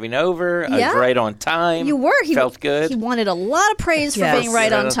excited driving over. I Yeah? was right on time. You were. He Felt good. He wanted a lot of praise for Yes. being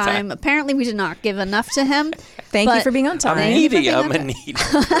right on Right on time. time. Apparently, we did not give enough to him. Thank you But- for being on I'm time. Thank you for needy. being I'm on a time.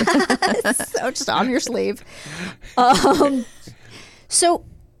 needy. So just on your sleeve. So,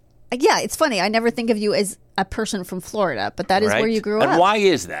 yeah, it's funny. I never think of you as a person from Florida, but that is where Right? you grew And up. why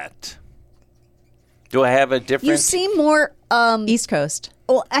is that? Do I have a different? You seem more. East Coast.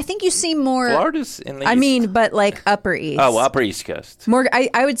 Well, I think you seem more. Florida's in the I east. mean, but like Upper East. Oh, Upper East Coast. More,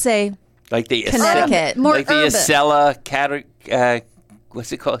 I would say Like the Connecticut. More like the urban. Acela,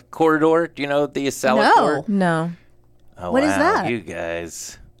 what's it called? Corridor? Do you know the Acela No. corridor? no. Oh, What is wow, that? You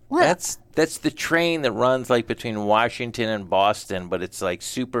guys. What? That's the train that runs like between Washington and Boston, but it's like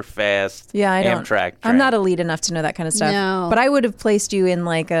super fast. Yeah, I don't. Amtrak train. I'm not elite enough to know that kind of stuff. No. But I would have placed you in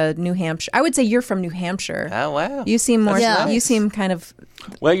like a New Hampshire. I would say you're from New Hampshire. Oh wow. You seem more. That's You nice. seem kind of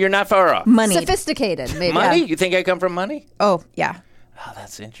Well, you're not far off. moneyed. Sophisticated, maybe. Money? You think I come from money? Oh yeah. Oh,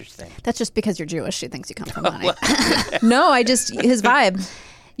 that's interesting. That's just because you're Jewish. She thinks you come from money. No, I just his vibe.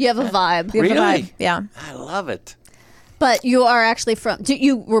 You have a vibe. You have a Really? vibe. Yeah. I love it. But you are actually from.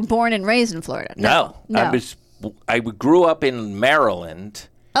 You were born and raised in Florida. No. No. I grew up in Maryland.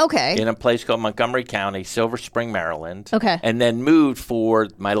 Okay. In a place called Montgomery County, Silver Spring, Maryland. Okay. And then moved for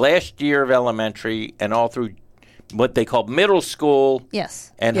my last year of elementary and all through what they call middle school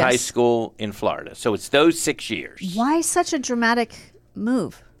Yes. and Yes. high school in Florida. So it's those 6 years. Why such a dramatic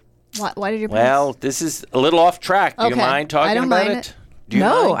move? Why did your Well, parents? this is a little off track. Do you Okay. mind talking I don't about mind it? it. Do you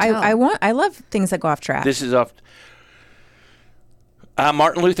No, mind? I love things that go off track. This is off.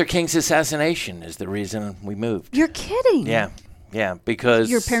 Martin Luther King's assassination is the reason we moved. You're kidding. Yeah, because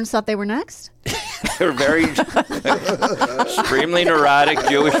Your parents thought they were next? they were very extremely neurotic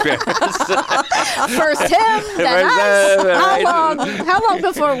Jewish parents. First him, then us. How long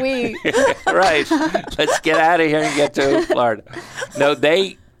before we? Right. Let's get out of here and get to Florida. No,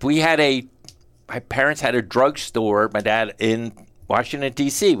 my parents had a drugstore, my dad, in Washington,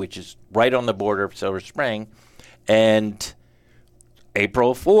 D.C., which is right on the border of Silver Spring. And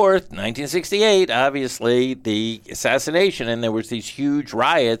April 4th, 1968, obviously, the assassination, and there was these huge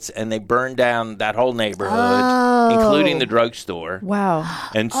riots, and they burned down that whole neighborhood, including the drugstore. Wow.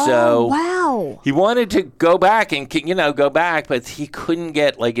 And so Wow. he wanted to go back and, go back, but he couldn't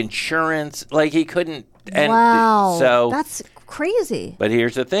get, insurance. He couldn't. And Wow. So, That's crazy. but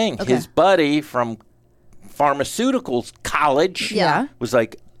here's the thing. His buddy from pharmaceuticals college Yeah. was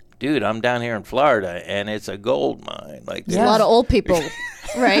like, dude, I'm down here in Florida, and it's a gold mine. A lot of old people,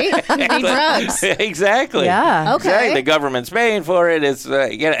 right? Who need drugs. Exactly. Yeah. Okay. Exactly. The government's paying for it. It's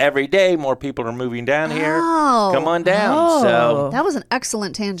every day more people are moving down here. Oh. Come on down. Oh. So That was an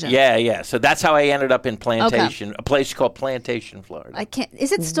excellent tangent. yeah. So that's how I ended up in Plantation, a place called Plantation, Florida. I can't.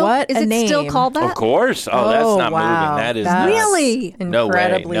 Is it still? What is a it still name. called that? Of course. Oh, that's not wow. moving. That is That's not. Really? No way,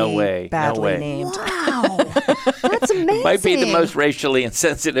 Incredibly no way, no badly way. named. Wow. That's amazing. Might be the most racially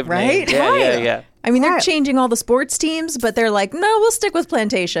insensitive Right? name. Right. Yeah. I mean, they're Right. changing all the sports teams, but they're like, no, we'll stick with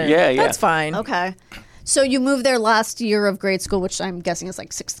Plantation. Yeah. That's fine. Okay. So you moved there last year of grade school, which I'm guessing is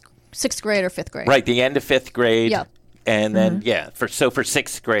like sixth grade or fifth grade. Right, the end of fifth grade. Yeah. And then, for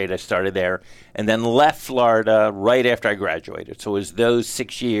sixth grade, I started there, and then left Florida right after I graduated. So it was those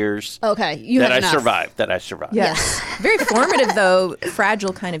 6 years Okay. You that had I enough. survived. Yes. Very formative, though,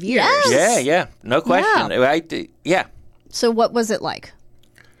 fragile kind of years. Yes. Yeah, no question. Yeah. So what was it like?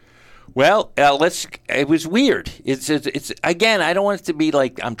 Well, it was weird. It's again, I don't want it to be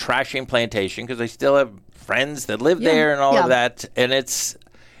like I'm trashing Plantation because I still have friends that live there and all of that. And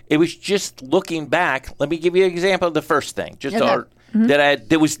it was just looking back. Let me give you an example of the first thing,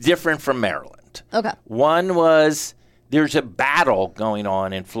 that was different from Maryland. Okay. One was there's a battle going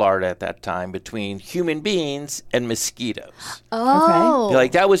on in Florida at that time between human beings and mosquitoes. Oh.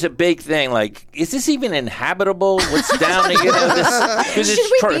 Like that was a big thing. Like, is this even inhabitable? What's down there? Should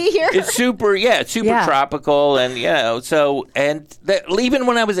we be here? It's super tropical, and even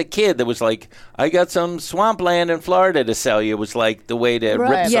when I was a kid, there was like, I got some swampland in Florida to sell you. It was like the way to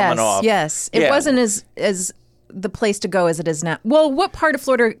rip someone off. Yes. It wasn't as the place to go as it is now. Well, what part of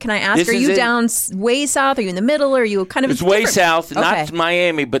Florida, can I ask? This are is you in- down way south? Are you in the middle? Or are you kind of It's way different- south, Okay. not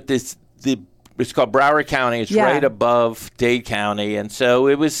Miami, but it's called Broward County. It's right above Dade County, and so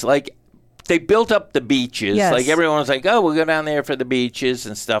it was like they built up the beaches. Yes. Like everyone was like, "Oh, we'll go down there for the beaches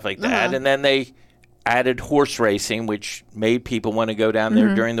and stuff like that." And then they added horse racing, which made people want to go down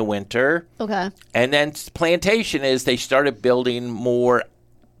there during the winter. Okay. And then Plantation they started building more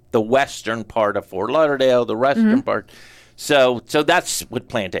the western part of Fort Lauderdale, the western part. So that's what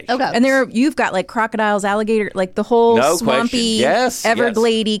Plantation. Okay. And you've got like crocodiles, alligator, like the whole No swampy, question. Yes.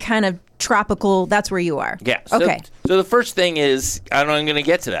 Everglades kind of tropical. That's where you are. Yeah. Okay. So the first thing is, I'm going to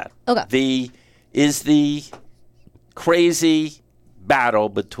get to that. Okay. The crazy battle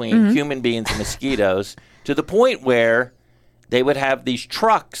between human beings and mosquitoes to the point where they would have these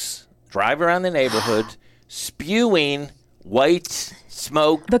trucks drive around the neighborhood spewing white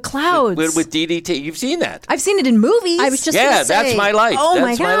smoke. The clouds. With DDT. You've seen that. I've seen it in movies. I was just gonna say, that's my life. Oh That's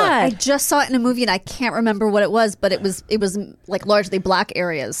my life. God. I just saw it in a movie and I can't remember what it was, but it was like largely black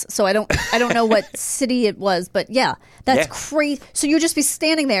areas. So I don't know what city it was, but that's crazy. So you'd just be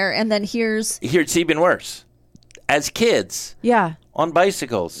standing there and then Here it's even worse. As kids Yeah. on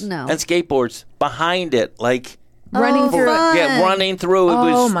bicycles No. and skateboards behind it, like Running through fun. Yeah, running through. It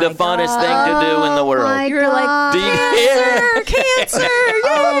Oh was my the funnest thing to do in the world. my You're like, Do you hear? cancer.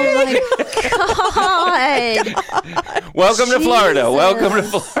 Oh my God. Welcome to Florida. Jesus. Welcome to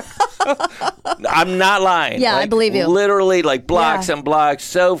Florida. I'm not lying. Yeah, I believe you. Literally, like blocks and blocks.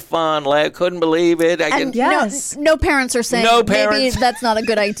 So fun. Couldn't believe it. And Yes. no parents are saying No maybe parents. that's not a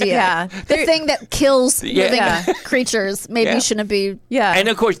good idea. Yeah. The thing that kills living Yeah. creatures maybe Yeah. shouldn't be. Yeah. And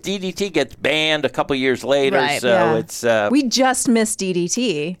of course, DDT gets banned a couple years later. Right. So Yeah. it's. We just missed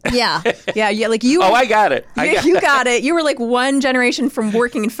DDT. Yeah. Yeah, like you. I got it. You got it. You were like one generation from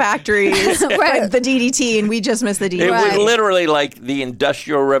working in factories, Right. like the DDT, and we just missed the DDT. It Right. was literally like the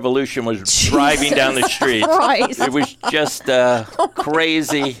Industrial Revolution was driving down the street. Christ. It was just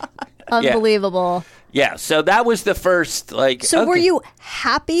crazy. Unbelievable. Yeah, so that was the first, like... So okay. were you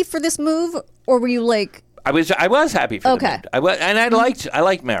happy for this move, or were you like... I was happy for the move. I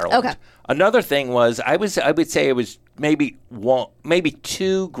liked Maryland. Okay. Another thing was, I would say it was maybe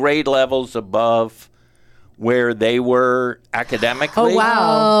 2 grade levels above where they were academically. Oh, wow.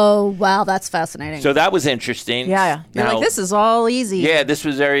 Oh, wow, that's fascinating. So that was interesting. Yeah. You're Now, like, this is all easy. Yeah, this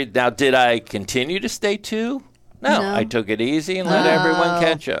was very... Now, did I continue to stay 2? No. I took it easy and let everyone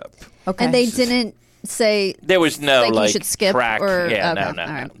catch up. Okay. And they didn't say... There was no, you should skip track. or... Yeah, okay, no.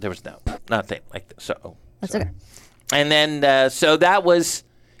 right. There was nothing like that. So... That's okay. And then, so that was...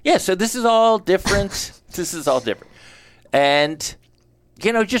 Yeah, so this is all different. And,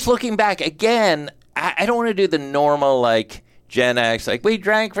 just looking back, again, I don't want to do the normal, like, Gen X, like, we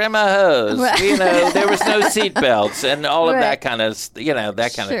drank from a hose. Right. There was no seatbelts and all of Right. that kind of,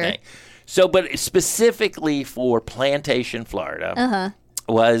 that kind of thing. So, but specifically for Plantation, Florida,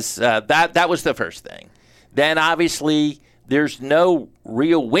 was that was the first thing. Then, obviously, there's no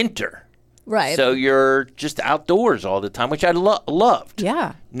real winter. Right. So you're just outdoors all the time, which I loved.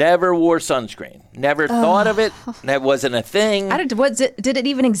 Yeah. Never wore sunscreen. Never thought of it. That wasn't a thing. Did it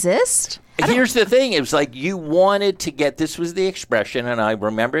even exist? Here's the thing. It was like you wanted to get, this was the expression, and I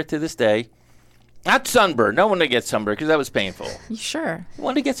remember it to this day. Not sunburn. No one to get sunburn because that was painful. You sure? You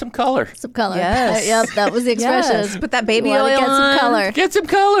wanted to get some color. Some color. Yes. Yep, that was the expression. Yes. Put that baby You wanna oil get some on. color. Get some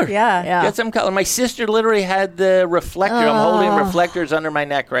color. Yeah. Get some color. My sister literally had the reflector. I'm holding reflectors under my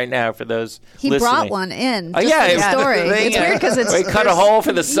neck right now for those He listening. brought one in. Oh, just yeah. for the story. It's weird because it's... We cut a hole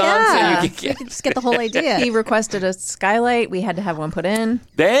for the sun Yeah. so you You can get... can just get the whole idea. He requested a skylight. We had to have one put in.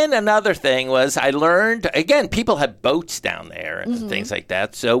 Then another thing was I learned, again, people had boats down there and things like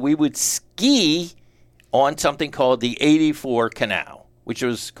that. So we would ski on something called the 84 Canal, which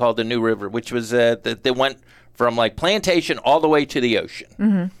was called the New River, which was that went from like Plantation all the way to the ocean.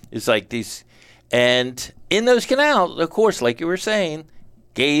 Mm-hmm. It's like these, and in those canals, of course, like you were saying,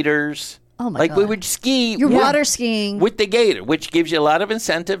 gators. Oh my like we God. would ski. You're water skiing. with the gator, which gives you a lot of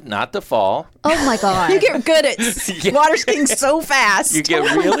incentive not to fall. Oh my God. You get good at water skiing so fast. You get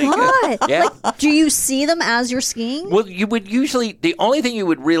really God. good. Yeah. Do you see them as you're skiing? Well, you would usually, the only thing you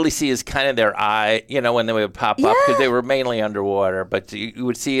would really see is kind of their eye, when they would pop up, because they were mainly underwater. But you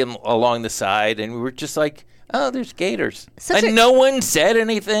would see them along the side, and we were just like, oh, there's gators. No one said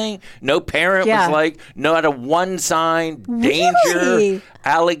anything. No parent was like, not a one sign, danger, Really?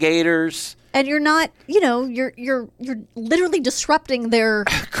 alligators. And you're not, you're literally disrupting their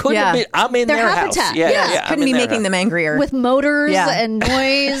Couldn't have been, I'm in Their their habitat. house. Yeah, Couldn't be making them angrier. with motors Yeah. and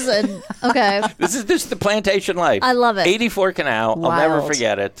noise and okay. This is the plantation life. I love it. 84 Canal. I'll never Wild.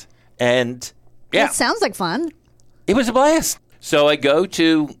 forget it. And yeah, It sounds like fun. it was a blast. So I go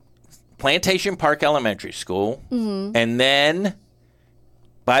to Plantation Park Elementary School, and then,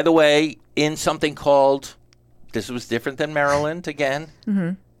 by the way, in something called, this was different than Maryland again,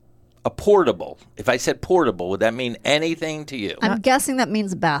 a portable. If I said portable, would that mean anything to you? I'm guessing that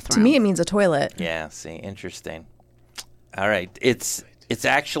means a bathroom. To me, it means a toilet. Yeah, see, interesting. All right, it's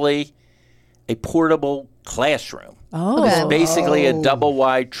actually a portable classroom. Oh. It's basically a double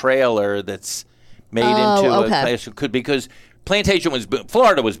wide trailer that's made into a classroom. Because Plantation was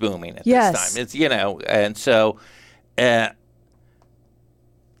Florida was booming at this time. It's and so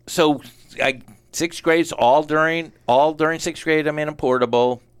sixth grade's all during sixth grade. I'm in a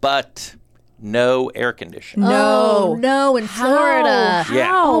portable, but no air conditioning. Oh no, in Florida. Yeah.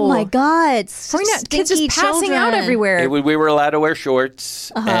 Oh my God. Kids just passing out everywhere. We were allowed to wear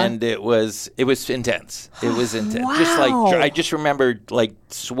shorts, and it was intense. It was intense. Just like I just remembered like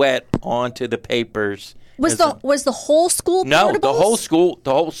sweat onto the papers. Was the whole school No, portables?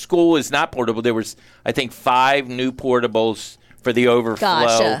 the whole school is not portable. There was, I think, 5 new portables for the overflow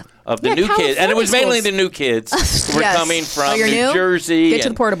Gotcha. of the new kids, and it was mainly the new kids who were coming from you're New new? Jersey. Get to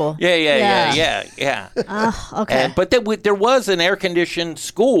the portable. Yeah. Okay. But there was an air conditioned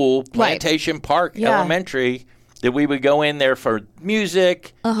school, Plantation Park Elementary, that we would go in there for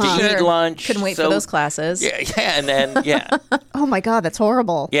music, to eat lunch. Couldn't wait for those classes. Yeah, and then Oh my God, that's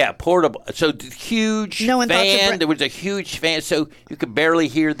horrible. Yeah, portable. So huge No one thought to fan. There was a huge fan, so you could barely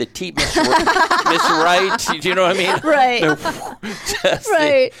hear the Miss Wright. Do you know what I mean? Right.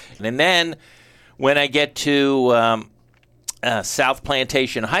 Right. And then when I get to South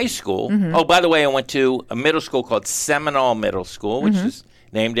Plantation High School. Oh, by the way, I went to a middle school called Seminole Middle School, which is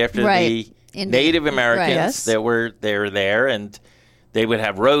named after the Native Americans that were there, and they would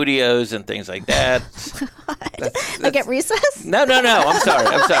have rodeos and things like that. Like at recess? No. I'm sorry.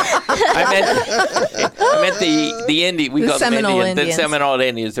 I meant the Indian. We call them Indians. The Seminole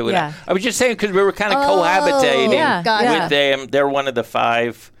Indians. That would I was just saying because we were kind of cohabitating gotcha. with them. They're one of the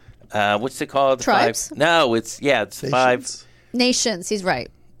 5 What's it called? Tribes? No, it's 5. Nations. Nations. He's right.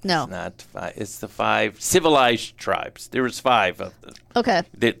 No. Not 5. It's the 5 civilized tribes. There was 5 of them. Okay.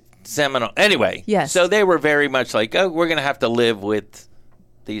 The Seminole. Anyway. Yes. So they were very much like, oh, we're going to have to live with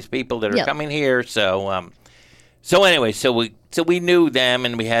these people that are Yep. coming here. So, anyway, so we knew them,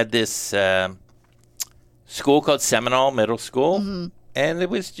 and we had this school called Seminole Middle School, and it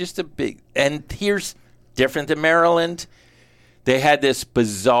was just a big. And here's different than Maryland. They had this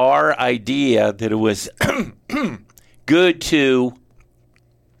bizarre idea that it was good to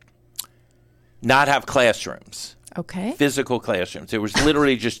not have classrooms. Okay. Physical classrooms. There was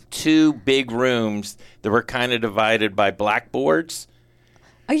literally just 2 big rooms that were kind of divided by blackboards.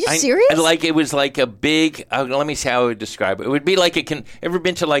 Are you serious? And like it was like a big. Let me see how I would describe it. It would be like ever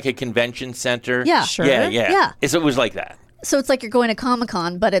been to like a convention center? Yeah. Sure. Yeah. It was like that. So it's like you're going to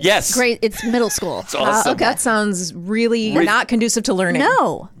Comic-Con, but it's Yes. great. It's middle school. It's awesome. Okay. That sounds really not conducive to learning.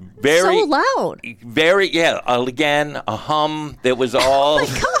 No. Very so loud. Very again a hum that was all.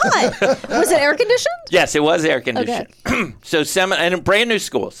 God. Was it air conditioned? Yes, it was air conditioned. Okay. So and brand new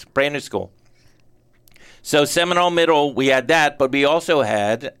school. So Seminole Middle, we had that, but we also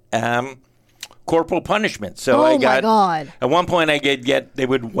had corporal punishment. So Oh, my God. At one point, I could get they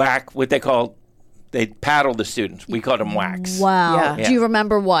would whack what they'd paddle the students. We called them whacks. Wow. Yeah. Do you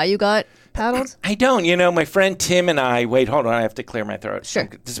remember why you got paddled? I don't. My friend Tim and I. Wait, hold on. I have to clear my throat. Sure.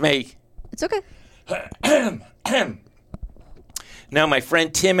 This may. It's okay. No, my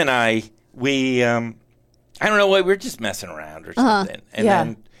friend Tim and I. We. I don't know. We were just messing around or something. And Yeah.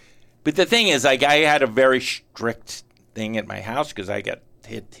 then. But the thing is, like, I had a very strict thing at my house because I got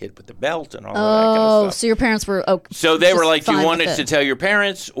hit with the belt and all that kind Oh, of stuff. so your parents were So they were just like, "Do you fine want with us to it. tell your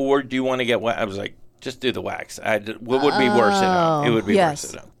parents, or do you want to get what?" I was like, "Just do the wax. What would be worse at home? It would be Yes.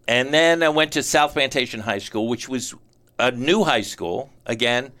 worse at home." And then I went to South Plantation High School, which was a new high school.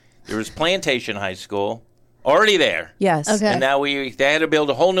 Again, there was Plantation High School already there. Yes. Okay. And now they had to build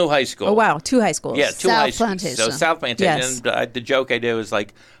a whole new high school. Oh, wow. 2 high schools. Yeah, 2 South high schools. Plantation. So South Plantation. Yes. And the joke I did was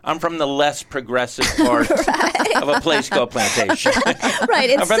like, I'm from the less progressive part of a place called Plantation. Right,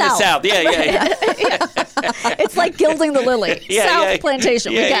 it's I'm from the South. Yeah. It's like gilding the lily. Yeah, South yeah.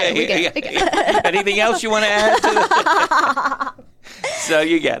 Plantation. Yeah, we get yeah, it. We yeah, get it. We get it. Anything else you want to add to that? So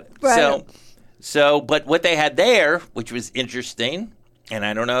you get it. Right. So, but what they had there, which was interesting, and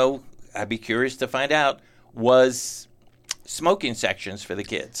I don't know, I'd be curious to find out, was smoking sections for the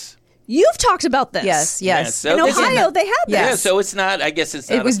kids. You've talked about this. Yes. Yeah, Yes. so In this is Ohio, not- they had this. Yes. Yeah, so it's not, I guess it's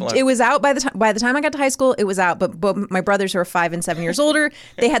not It was out by the time I got to high school. It was out, but my brothers who are 5 and 7 years older,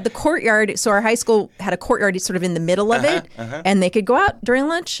 they had the courtyard. So our high school had a courtyard sort of in the middle of it, and they could go out during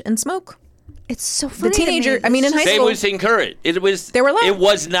lunch and smoke. It's so funny. The teenager. I mean, in high They school, was encouraged. They were allowed. It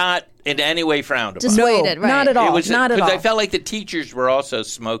was not in any way frowned upon. Dissuaded, right. not at all. It was not at all. because I felt like the teachers were also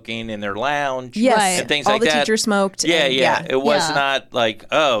smoking in their lounge. Yes, Right. and things all like the that. teachers smoked. Yeah, and- yeah. It was Yeah. not like,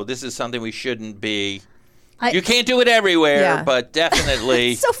 oh, this is something we shouldn't be. I- You can't do it everywhere, Yeah. but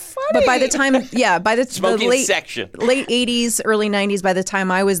definitely so funny. But by the time, by the smoking late section. late 80s, early 90s, by the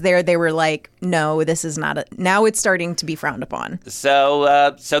time I was there, they were like, no, this is not now it's starting to be frowned upon.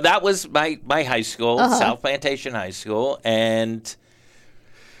 So, so that was my high school, South Plantation High School, and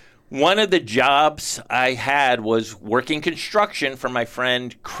one of the jobs I had was working construction for my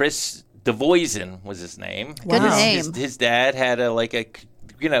friend Chris DeVoisen was his name. Good Wow. name. His dad had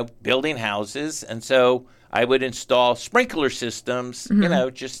building houses, and so I would install sprinkler systems.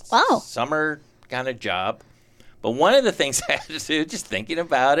 Just Wow. summer kind of job. But one of the things I had to do, just thinking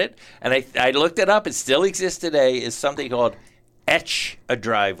about it, and I looked it up, it still exists today, is something called etch a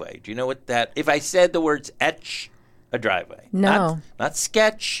driveway. Do you know what that? If I said the words etch a driveway, No. not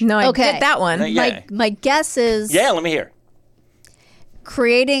sketch. No, I Okay. get that one. No, yeah. My guess is Yeah, let me hear.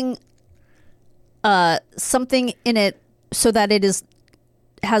 creating something in it so that it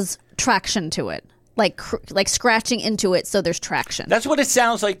has traction to it, like scratching into it so there's traction. That's what it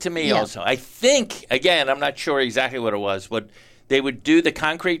sounds like to me. Yeah. Also, I think again, I'm not sure exactly what it was, but they would do the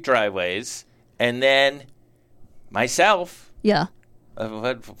concrete driveways, and then myself, yeah. a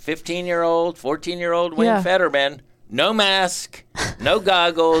 15-year-old, 14-year-old Wayne Yeah. Federman, no mask, no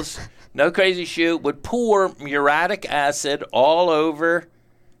goggles, no crazy shoe, would pour muriatic acid all over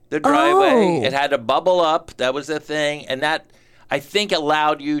the driveway. Oh. It had to bubble up. That was the thing. And that, I think,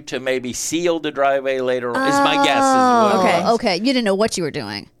 allowed you to maybe seal the driveway later on, is my guess. Is what it Okay. was. Okay. You didn't know what you were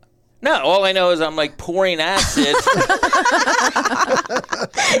doing. No, all I know is I'm like pouring acid.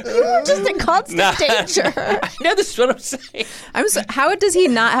 Just in constant No. danger. I know, this is what I'm saying. How does he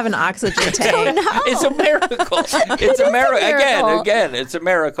not have an oxygen tank? It's a miracle. It's a miracle. miracle. Again, it's a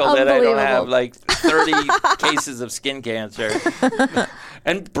miracle that I don't have Unbelievable. like 30 cases of skin cancer.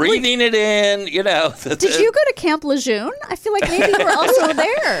 and breathing it in, you know. Did you go to Camp Lejeune? I feel like maybe you were also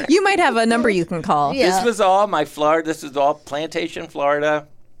there. You might have a number you can call. Yeah. This was all my Florida. This was all Plantation, Florida.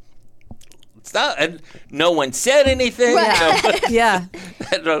 It's not, and no one said anything. Right. Yeah.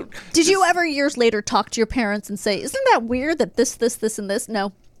 Did you ever years later talk to your parents and say, "Isn't that weird that this, and this"?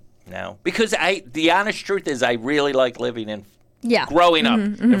 No. No, because the honest truth is, I really like living in. Yeah. Growing up,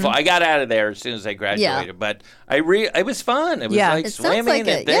 I got out of there as soon as I graduated. Yeah. But it was fun. It was like It sounds swimming like and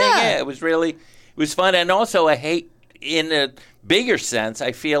it, thing. yeah. Yeah, it was fun. And also, I hate, in a bigger sense,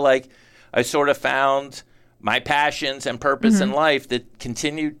 I feel like I sort of found my passions and purpose in life that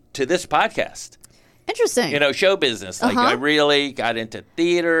continue to this podcast. Interesting. You know, show business. Like I really got into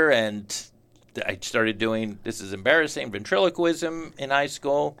theater, and I started doing, this is embarrassing, ventriloquism in high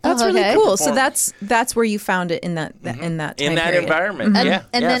school. That's okay. really cool. So that's where you found it in that time In that period. environment, yeah.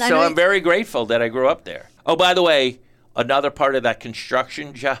 and then I so know I'm very grateful that I grew up there. Oh, by the way, another part of that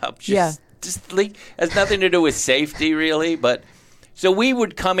construction job just like, has nothing to do with safety, really. But so we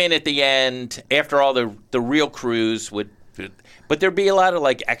would come in at the end after all the real crews would, but there'd be a lot of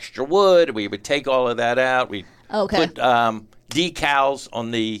like extra wood. We would take all of that out. We'd put decals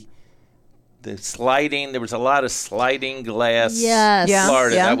on the sliding. There was a lot of sliding glass. Yes. Yeah.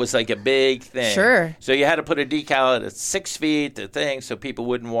 Florida. Yeah. That was like a big thing. Sure. So you had to put a decal at 6 feet, the thing, so people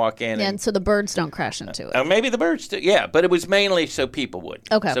wouldn't walk in. and so the birds don't crash into it. Maybe the birds too. Yeah, but it was mainly so people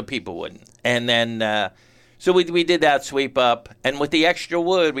wouldn't. Okay. So people wouldn't. And then, so we did that sweep up. And with the extra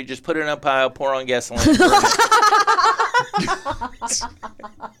wood, we just put it in a pile, pour on gasoline. burn it.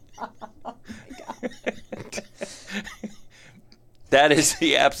 That is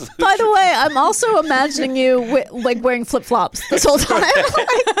the absolute. By the way, I'm also imagining you like wearing flip flops this whole time.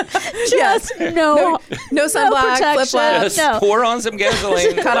 Just no sunblock, protection. flip-flops. Just No. pour on some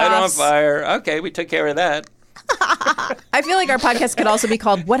gasoline, light on Cutoffs. fire. Okay, we took care of that. I feel like our podcast could also be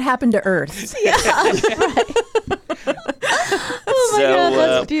called "What Happened to Earth." Oh my So, god,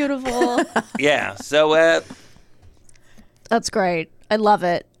 that's beautiful. Yeah. So That's great. I love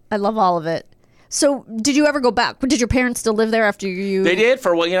it. I love all of it. So, did you ever go back? Did your parents still live there after you? they did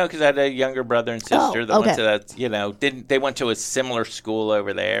for because I had a younger brother and sister that okay. went to that. They went to a similar school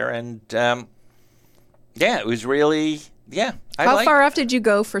over there, and it was really How far off did you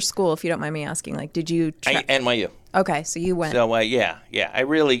go for school, if you don't mind me asking? Like, did you? NYU. Okay, so you went. So I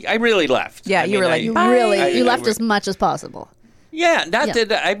really left. Yeah, you were like, You Bye. really you left as much as possible. Yeah,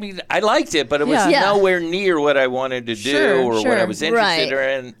 that. I mean, I liked it, but it was Yeah. nowhere near what I wanted to do Sure, or what I sure. was interested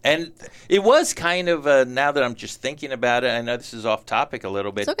in. And it was kind of now that I'm just thinking about it. I know this is off topic a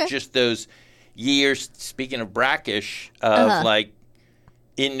little bit. It's okay. Just those years. Speaking of brackish, of like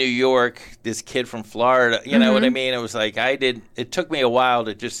in New York, this kid from Florida. You know what I mean? It was like It took me a while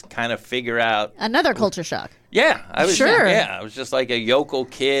to just kind of figure out. Another culture shock. Yeah, I was Sure. Yeah, I was just like a yokel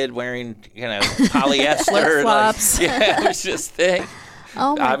kid wearing polyester, Flip-flops. it was just thing.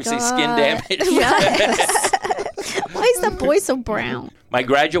 Oh my Obviously, god. skin damage. Yes. Why is that boy so brown? My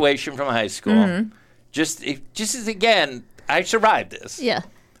graduation from high school, just as again, I survived this. Yeah.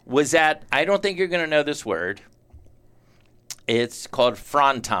 Was that I don't think you're going to know this word. It's called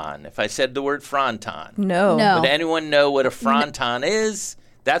fronton. If I said the word fronton, No. No. would anyone know what a fronton is?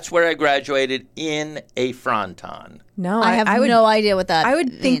 That's where I graduated, in a fronton. No, I have would, no idea what that I would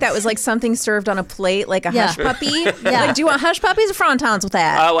think that means. was like something served on a plate, like a Yeah. hush puppy. Like, do you want hush puppies or frontons with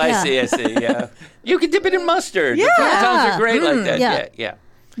that? Oh, I Yeah. see. Yeah, you can dip it in mustard. Yeah. The frontons are great like that. Yeah. Yeah.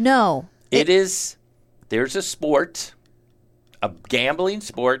 No. It is. There's a sport, a gambling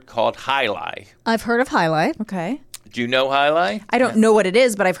sport called highlight. I've heard of highlight. Okay. Do you know highlight? I don't know what it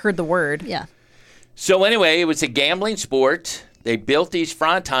is, but I've heard the word. Yeah. So anyway, it was a gambling sport. They built these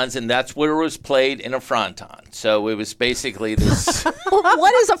frontons, and that's where it was played, in a fronton. So it was basically this.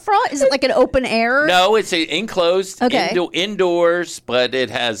 What is a front? Is it like an open air? No, it's enclosed, Okay. indoors, but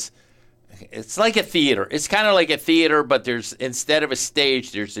it's like a theater. It's kind of like a theater, but instead of a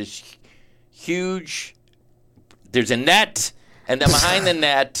stage, there's this huge. There's a net, and then behind the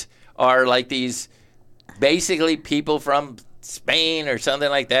net are like these, basically people from Spain or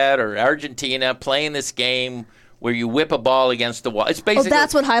something like that, or Argentina, playing this game where you whip a ball against the wall. It's basically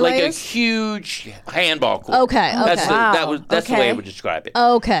that's what highlight like is? a huge handball court. Okay, That's okay. that's the way I Okay. would describe it.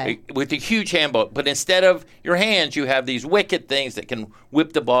 Okay. With a huge handball, but instead of your hands, you have these wicked things that can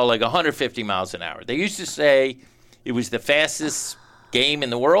whip the ball like 150 miles an hour. They used to say it was the fastest game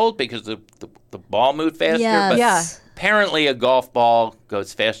in the world because the ball moved faster. Yes. But Yeah. apparently a golf ball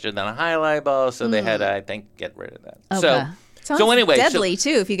goes faster than a highlight ball, so they had to, I think, get rid of that. Okay. Sounds So anyway, deadly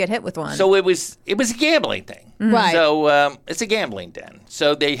too if you get hit with one. So it was a gambling thing. Right. So it's a gambling den.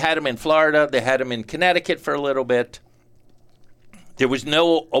 So they had them in Florida. They had them in Connecticut for a little bit. There was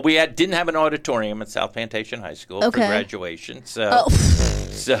didn't have an auditorium at South Plantation High School for graduation. So,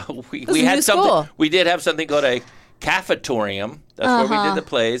 so we had something. School. We did have something called a cafetorium. That's where we did the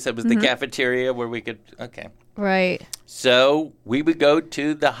plays. That was the cafeteria where we could. Okay. Right. So we would go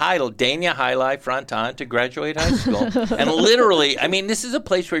to the Dania High Fronton to graduate high school. And literally, I mean, this is a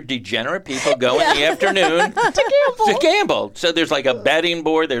place where degenerate people go in the afternoon to gamble. So there's like a betting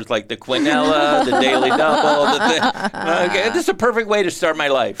board. There's like the Quinella, the Daily Double. Okay, this is a perfect way to start my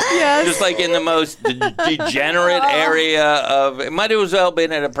life. Yes. Just like in the most degenerate area of, it might as well have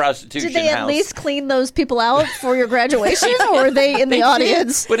been at a prostitution house. Did they at least clean those people out for your graduation, or were they in the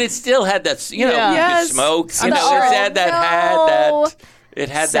audience? But it still had that, you know, you could smoke. You know, it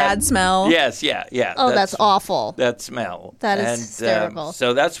had that sad smell. Yes, yeah. Oh, that's awful. That smell. That is hysterical.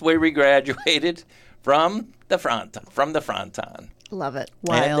 So that's where we graduated from the Fronton. Love it.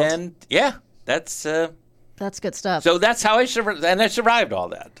 Wild. And then, that's good stuff. So that's how I survived, and I survived all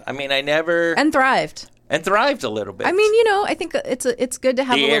that. I mean, I never And thrived. And thrived a little bit. I mean, you know, I think it's good to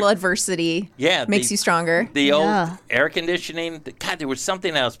have a little adversity. Yeah. Makes you stronger. The old air conditioning. God, there was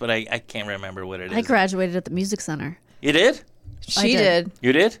something else, but I can't remember what it is. I graduated at the music center. You did? She did.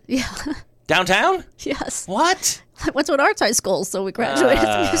 You did? Yeah. Downtown? Yes. What? I went to an arts high school, so we graduated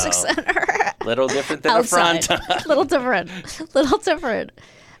at the music center. Little different than a front. Little different.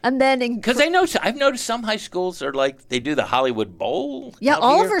 And then because I've noticed some high schools are like they do the Hollywood Bowl. Yeah,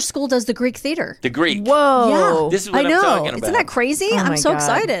 all of our school does the Greek theater. The Greek. Whoa. Yeah, this is what I'm talking about. Isn't that crazy? Oh I'm so God.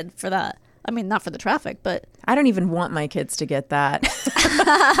 excited for that. I mean, not for the traffic, but I don't even want my kids to get that.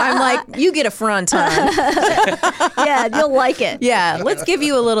 I'm like, you get a front on. yeah, you'll like it. Yeah, let's give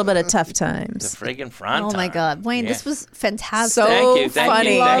you a little bit of tough times. The friggin' front. Oh my God, Wayne, this was fantastic. So Thank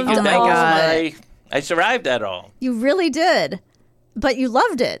funny. you. Oh my God. I survived that all. You really did, but you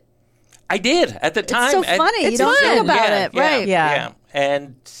loved it. I did at the time. It's so funny. It's you don't think fun. about it, right? Yeah.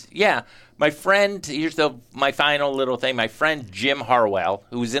 And my friend, here's my final little thing. My friend Jim Harwell,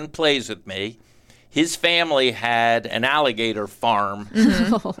 who was in plays with me, his family had an alligator farm.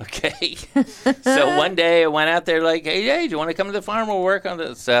 Mm-hmm. Okay. So one day I went out there like, hey, do you want to come to the farm? We'll work on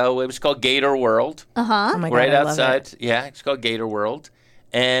this. So it was called Gator World. Uh-huh. Oh my God, right I love outside. it. Yeah, it's called Gator World.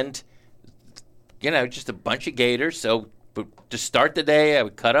 And, just a bunch of gators. So to start the day, I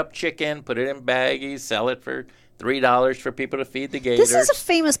would cut up chicken, put it in baggies, sell it for $3 for people to feed the gators. This is a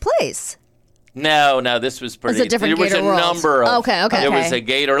famous place. No, this was pretty. It's a different there was Gator a World. number of. Okay. There was a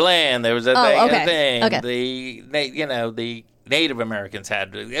Gator Land. There was a thing. Okay. The Native Americans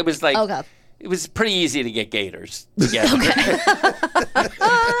had. It was like. Okay. It was pretty easy to get gators together.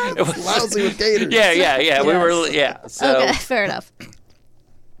 It was lousy with gators. Yeah. Yes. We were. So, okay, fair enough.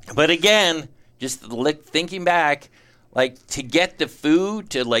 But again, just thinking back. Like, to get the food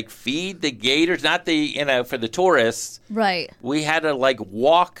to, feed the gators, not for the tourists. Right. We had to,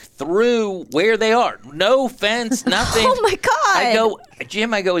 walk through where they are. No fence, nothing. Oh, my God. I go,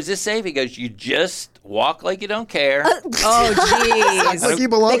 Jim, is this safe? He goes, you just walk like you don't care. Oh, jeez. Like you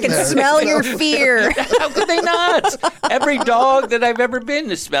belong They can there. smell your fear. How could they not? Every dog that I've ever been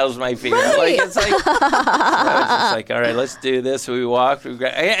to smells my fear. Right. So it's just all right, let's do this. We walk,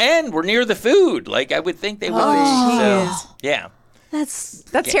 and we're near the food. I would think they would be. So, yeah. That's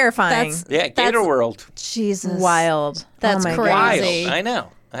terrifying. Gator World. Jesus. Wild. That's oh my crazy. Wild. I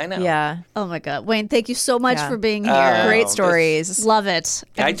know. Yeah. Oh my God, Wayne! Thank you so much for being here. Great stories. Love it.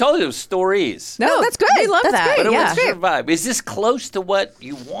 I told you it was stories. No, that's great. We love That's that. great. But it Yeah. was survive. Is this close to what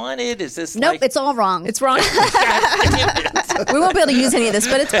you wanted? Is this Nope, it's all wrong. It's wrong. We won't be able to use any of this,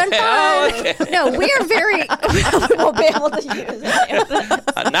 but it's been fun. Oh, okay. No, we are very. We won't be able to use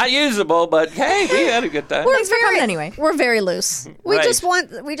it. Not usable, but hey, we had a good time. Thanks for coming anyway. We're very loose. We Right. just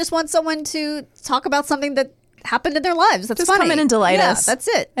want someone to talk about something that happened in their lives. That's Just funny. come in and delight us. That's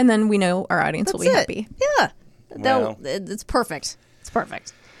it. And then we know our audience That's will be it. happy. Yeah. Well. It's perfect. It's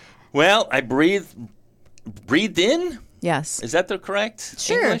perfect. Well, I breathed in. Yes. Is that the correct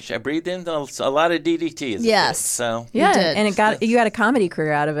Sure. English? I breathed in a lot of DDT. As a Yes. kid, so Yeah, did. and you got a comedy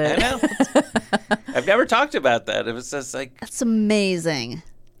career out of I it. know. I've never talked about that. It was just like That's amazing.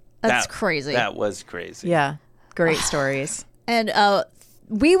 That's that- crazy. That was crazy. Yeah, great stories. And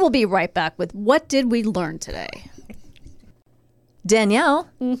we will be right back with What Did We Learn Today? Danielle,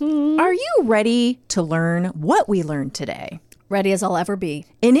 are you ready to learn what we learned today? Ready as I'll ever be.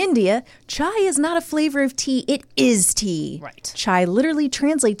 In India, chai is not a flavor of tea, it is tea. Right. Chai literally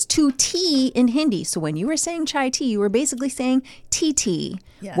translates to tea in Hindi. So when you were saying chai tea, you were basically saying tea tea.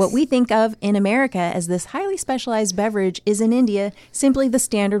 Yes. What we think of in America as this highly specialized beverage is in India simply the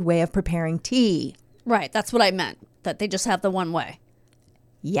standard way of preparing tea. Right. That's what I meant. That they just have the one way.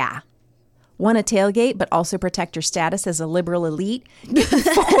 Yeah. Want a tailgate, but also protect your status as a liberal elite? Get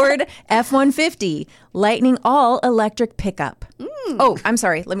the Ford F-150 Lightning all-electric pickup. Oh, I'm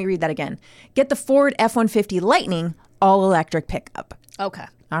sorry. Let me read that again. Get the Ford F-150 Lightning all-electric pickup. Okay.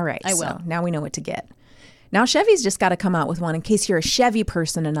 All right. I will. So now we know what to get. Now, Chevy's just got to come out with one in case you're a Chevy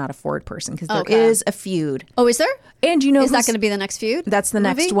person and not a Ford person, because there is a feud. Oh, is there? And you know, is that going to be the next feud? That's the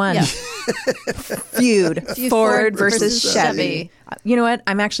movie? next one. Yeah. Feud. Ford versus Chevy. You know what?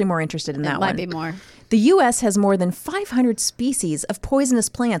 I'm actually more interested in that one. Might be more. The U.S. has more than 500 species of poisonous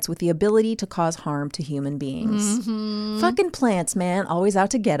plants with the ability to cause harm to human beings. Mm-hmm. Fucking plants, man. Always out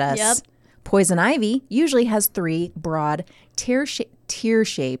to get us. Yep. Poison ivy usually has 3 broad,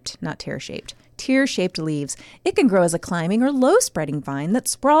 tear-shaped leaves. It can grow as a climbing or low-spreading vine that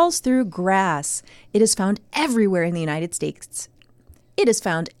sprawls through grass. It is found everywhere in the United States.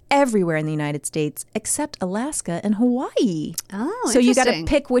 Except Alaska and Hawaii. Oh, so you got to interesting.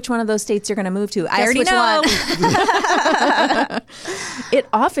 pick which one of those states you're going to move to. I already which know. one. It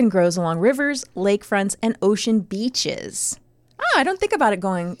often grows along rivers, lakefronts, and ocean beaches. I don't think about it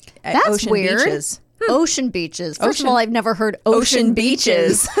going at That's ocean weird. beaches. Ocean beaches. First of all, I've never heard ocean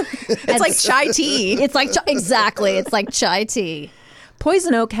beaches. It's like chai tea. It's like exactly. It's like chai tea.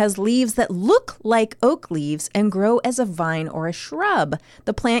 Poison oak has leaves that look like oak leaves and grow as a vine or a shrub.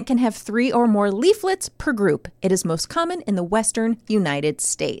 The plant can have 3 or more leaflets per group. It is most common in the western United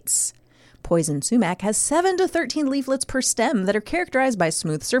States. Poison sumac has 7 to 13 leaflets per stem that are characterized by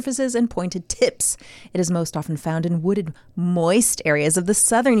smooth surfaces and pointed tips. It is most often found in wooded, moist areas of the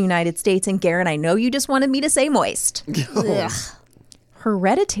southern United States. And Garen, I know you just wanted me to say moist. Ugh.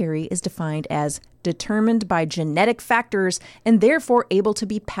 Hereditary is defined as determined by genetic factors and therefore able to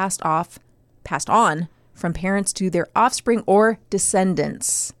be passed on from parents to their offspring or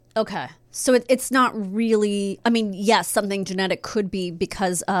descendants. Okay. So it's not really, I mean, yes, something genetic could be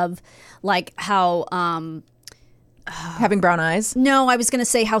because of like how, Having brown eyes? no, I was going to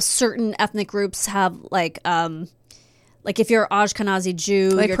say how certain ethnic groups have like if you're Ashkenazi Jew,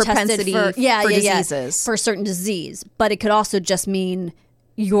 Like you're propensity tested for diseases. for a certain disease. But it could also just mean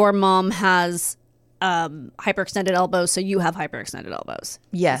your mom has hyperextended elbows, so you have hyperextended elbows.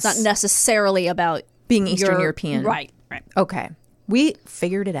 Yes. It's not necessarily about Being Eastern your- European. Right. Okay. We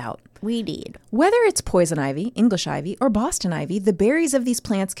figured it out. We did. Whether it's poison ivy, English ivy, or Boston ivy, the berries of these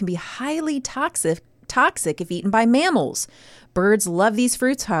plants can be highly toxic if eaten by mammals. Birds love these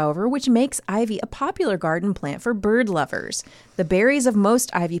fruits, however, which makes ivy a popular garden plant for bird lovers. The berries of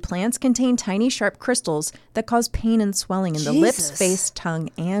most ivy plants contain tiny, sharp crystals that cause pain and swelling in the lips, Jesus. face, tongue,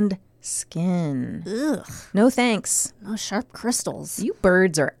 and skin. Ugh. No thanks. No sharp crystals. You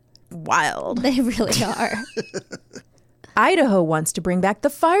birds are wild. They really are. Idaho wants to bring back the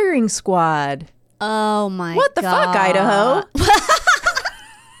firing squad. Oh my god. What the fuck, Idaho?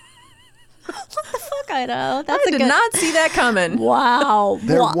 Fuck Idaho. That's I did not see that coming. Wow.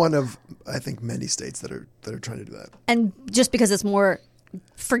 They're one of, I think, many states that are trying to do that. And just because it's more,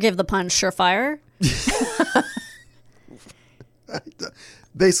 forgive the pun, surefire.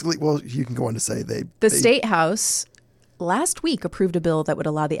 Basically, well, you can go on to say The they State House last week approved a bill that would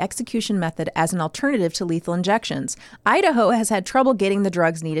allow the execution method as an alternative to lethal injections. Idaho has had trouble getting the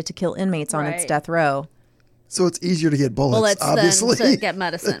drugs needed to kill inmates on its Right. death row. So it's easier to get bullets, Bullets obviously. than to get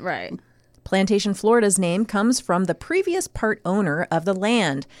medicine. Right. Plantation, Florida's name comes from the previous part owner of the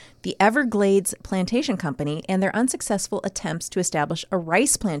land, the Everglades Plantation Company, and their unsuccessful attempts to establish a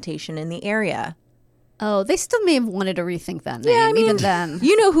rice plantation in the area. Oh, they still may have wanted to rethink that name even then.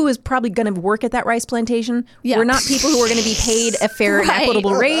 You know who is probably going to work at that rice plantation? Yeah. We're not people who are going to be paid a fair and Right.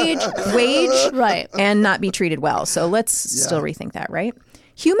 equitable wage, Right. and not be treated well. So let's still rethink that, right?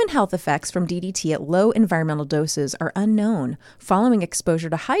 Human health effects from DDT at low environmental doses are unknown. Following exposure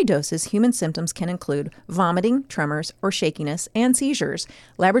to high doses, human symptoms can include vomiting, tremors, or shakiness, and seizures.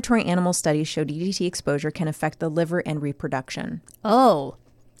 Laboratory animal studies show DDT exposure can affect the liver and reproduction. Oh.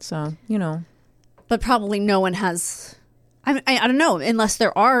 So, you know. But probably no one has. I don't know, unless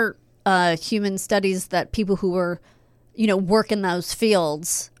there are human studies that people who were, work in those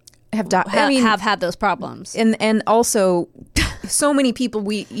fields have had those problems. And also so many people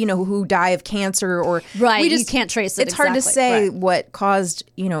who die of cancer or Right, we you can't trace it It's hard to exactly, say right. what caused,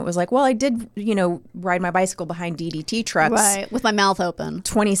 it was like, well, I did, ride my bicycle behind DDT trucks Right, with my mouth open.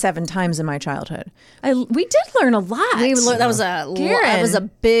 27 times in my childhood. We did learn a lot. That was a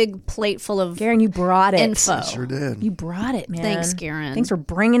big plate full of Garen, you brought it. info. Sure did. You brought it, man. Thanks, Garen. Thanks for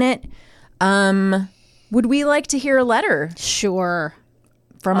bringing it. Would we like to hear a letter? Sure.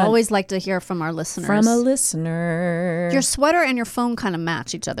 Always like to hear from our listeners. From a listener. Your sweater and your phone kind of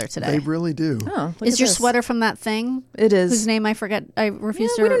match each other today. They really do. Oh, look Is at your this. sweater from that thing? It is. Whose name I forget. I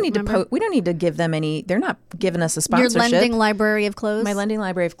refuse to We don't need remember. to we don't need to give them any. They're not giving us a Your sponsorship. lending library of clothes? My lending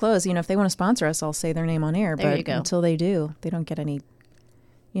library of clothes. If they want to sponsor us, I'll say their name on air. There but you go. until they do, they don't get any,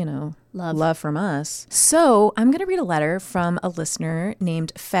 Love. from us. So I'm going to read a letter from a listener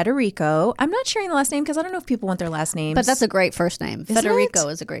named Federico. I'm not sharing the last name because I don't know if people want their last names. But that's a great first name. Isn't Federico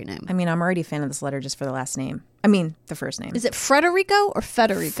it? is a great name. I mean, I'm already a fan of this letter just for the last name. I mean, the first name. Is it Frederico or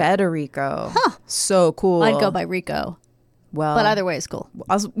Federico? Federico. Huh. So cool. I'd go by Rico. Well, But either way is cool.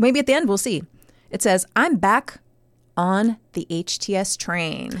 maybe at the end we'll see. It says, I'm back on the HTS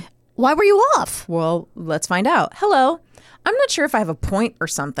train. Why were you off? Well, let's find out. Hello. I'm not sure if I have a point or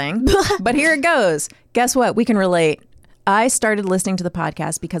something, but here it goes. Guess what? We can relate. I started listening to the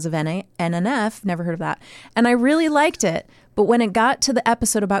podcast because of NNF, never heard of that, and I really liked it. But when it got to the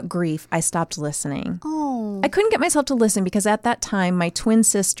episode about grief, I stopped listening. Oh. I couldn't get myself to listen because at that time, my twin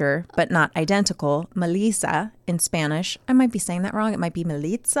sister, but not identical, Melissa in Spanish, I might be saying that wrong. It might be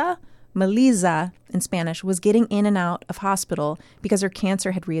Melissa in Spanish, was getting in and out of hospital because her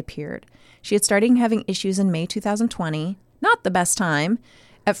cancer had reappeared. She had started having issues in May 2020. Not the best time.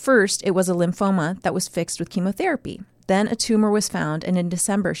 At first, it was a lymphoma that was fixed with chemotherapy. Then a tumor was found, and in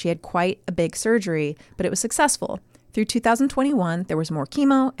December, she had quite a big surgery, but it was successful. Through 2021, there was more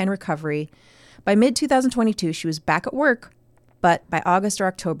chemo and recovery. By mid-2022, she was back at work, but by August or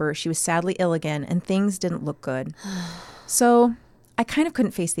October, she was sadly ill again, and things didn't look good. So I kind of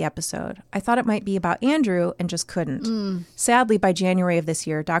couldn't face the episode. I thought it might be about Andrew and just couldn't. Sadly, by January of this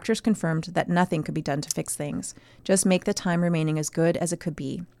year, doctors confirmed that nothing could be done to fix things. Just make the time remaining as good as it could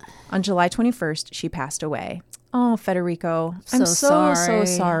be. On July 21st, she passed away. Oh, Federico, I'm so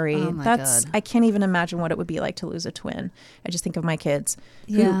sorry. Oh my God. I can't even imagine what it would be like to lose a twin. I just think of my kids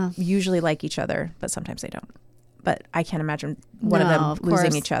Yeah. who usually like each other, but sometimes they don't. But I can't imagine one of No, them of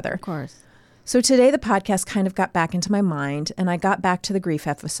losing course. each other. Of course. So today the podcast kind of got back into my mind, and I got back to the grief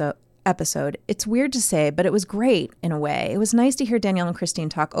episode. It's weird to say, but it was great in a way. It was nice to hear Danielle and Christine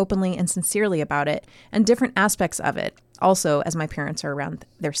talk openly and sincerely about it and different aspects of it, also as my parents are around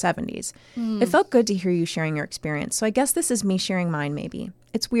their 70s. It felt good to hear you sharing your experience, so I guess this is me sharing mine maybe.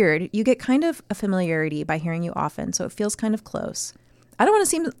 It's weird. You get kind of a familiarity by hearing you often, so it feels kind of close. I don't want to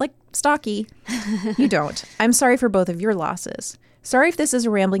seem like stocky. You don't. I'm sorry for both of your losses. Sorry if this is a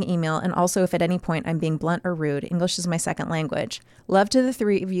rambling email, and also if at any point I'm being blunt or rude. English is my second language. Love to the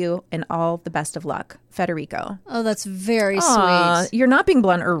three of you, and all the best of luck. Federico. Oh, that's very Aw, sweet. you're not being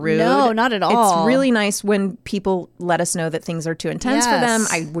blunt or rude. No, not at all. It's really nice when people let us know that things are too intense for them.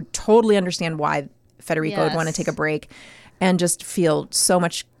 Yes. I would totally understand why Federico would want to Yes. take a break and just feel so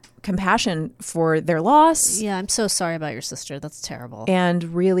much compassion for their loss. Yeah, I'm so sorry about your sister. That's terrible. And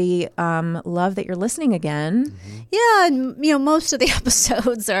really love that you're listening again. Yeah, and most of the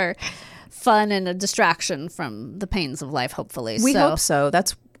episodes are fun and a distraction from the pains of life, hopefully. We hope so.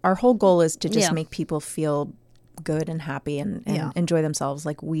 That's our whole goal, is to just Yeah. make people feel good and happy and Yeah. enjoy themselves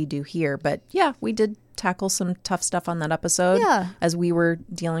like we do here. But yeah, we did tackle some tough stuff on that episode. Yeah. As we were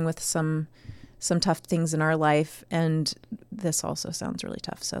dealing with some tough things in our life, and this also sounds really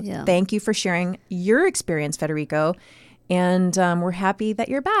tough. So Yeah. thank you for sharing your experience, Federico, and we're happy that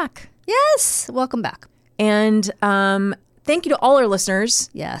you're back. Yes, welcome back. And thank you to all our listeners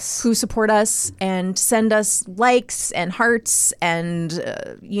Yes. who support us and send us likes and hearts and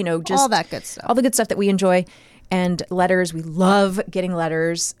just all that good stuff. all the good stuff that we enjoy, and letters. We love getting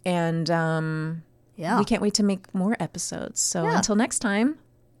letters, and Yeah. we can't wait to make more episodes. So Yeah. until next time,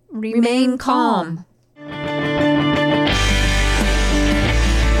 Remain calm.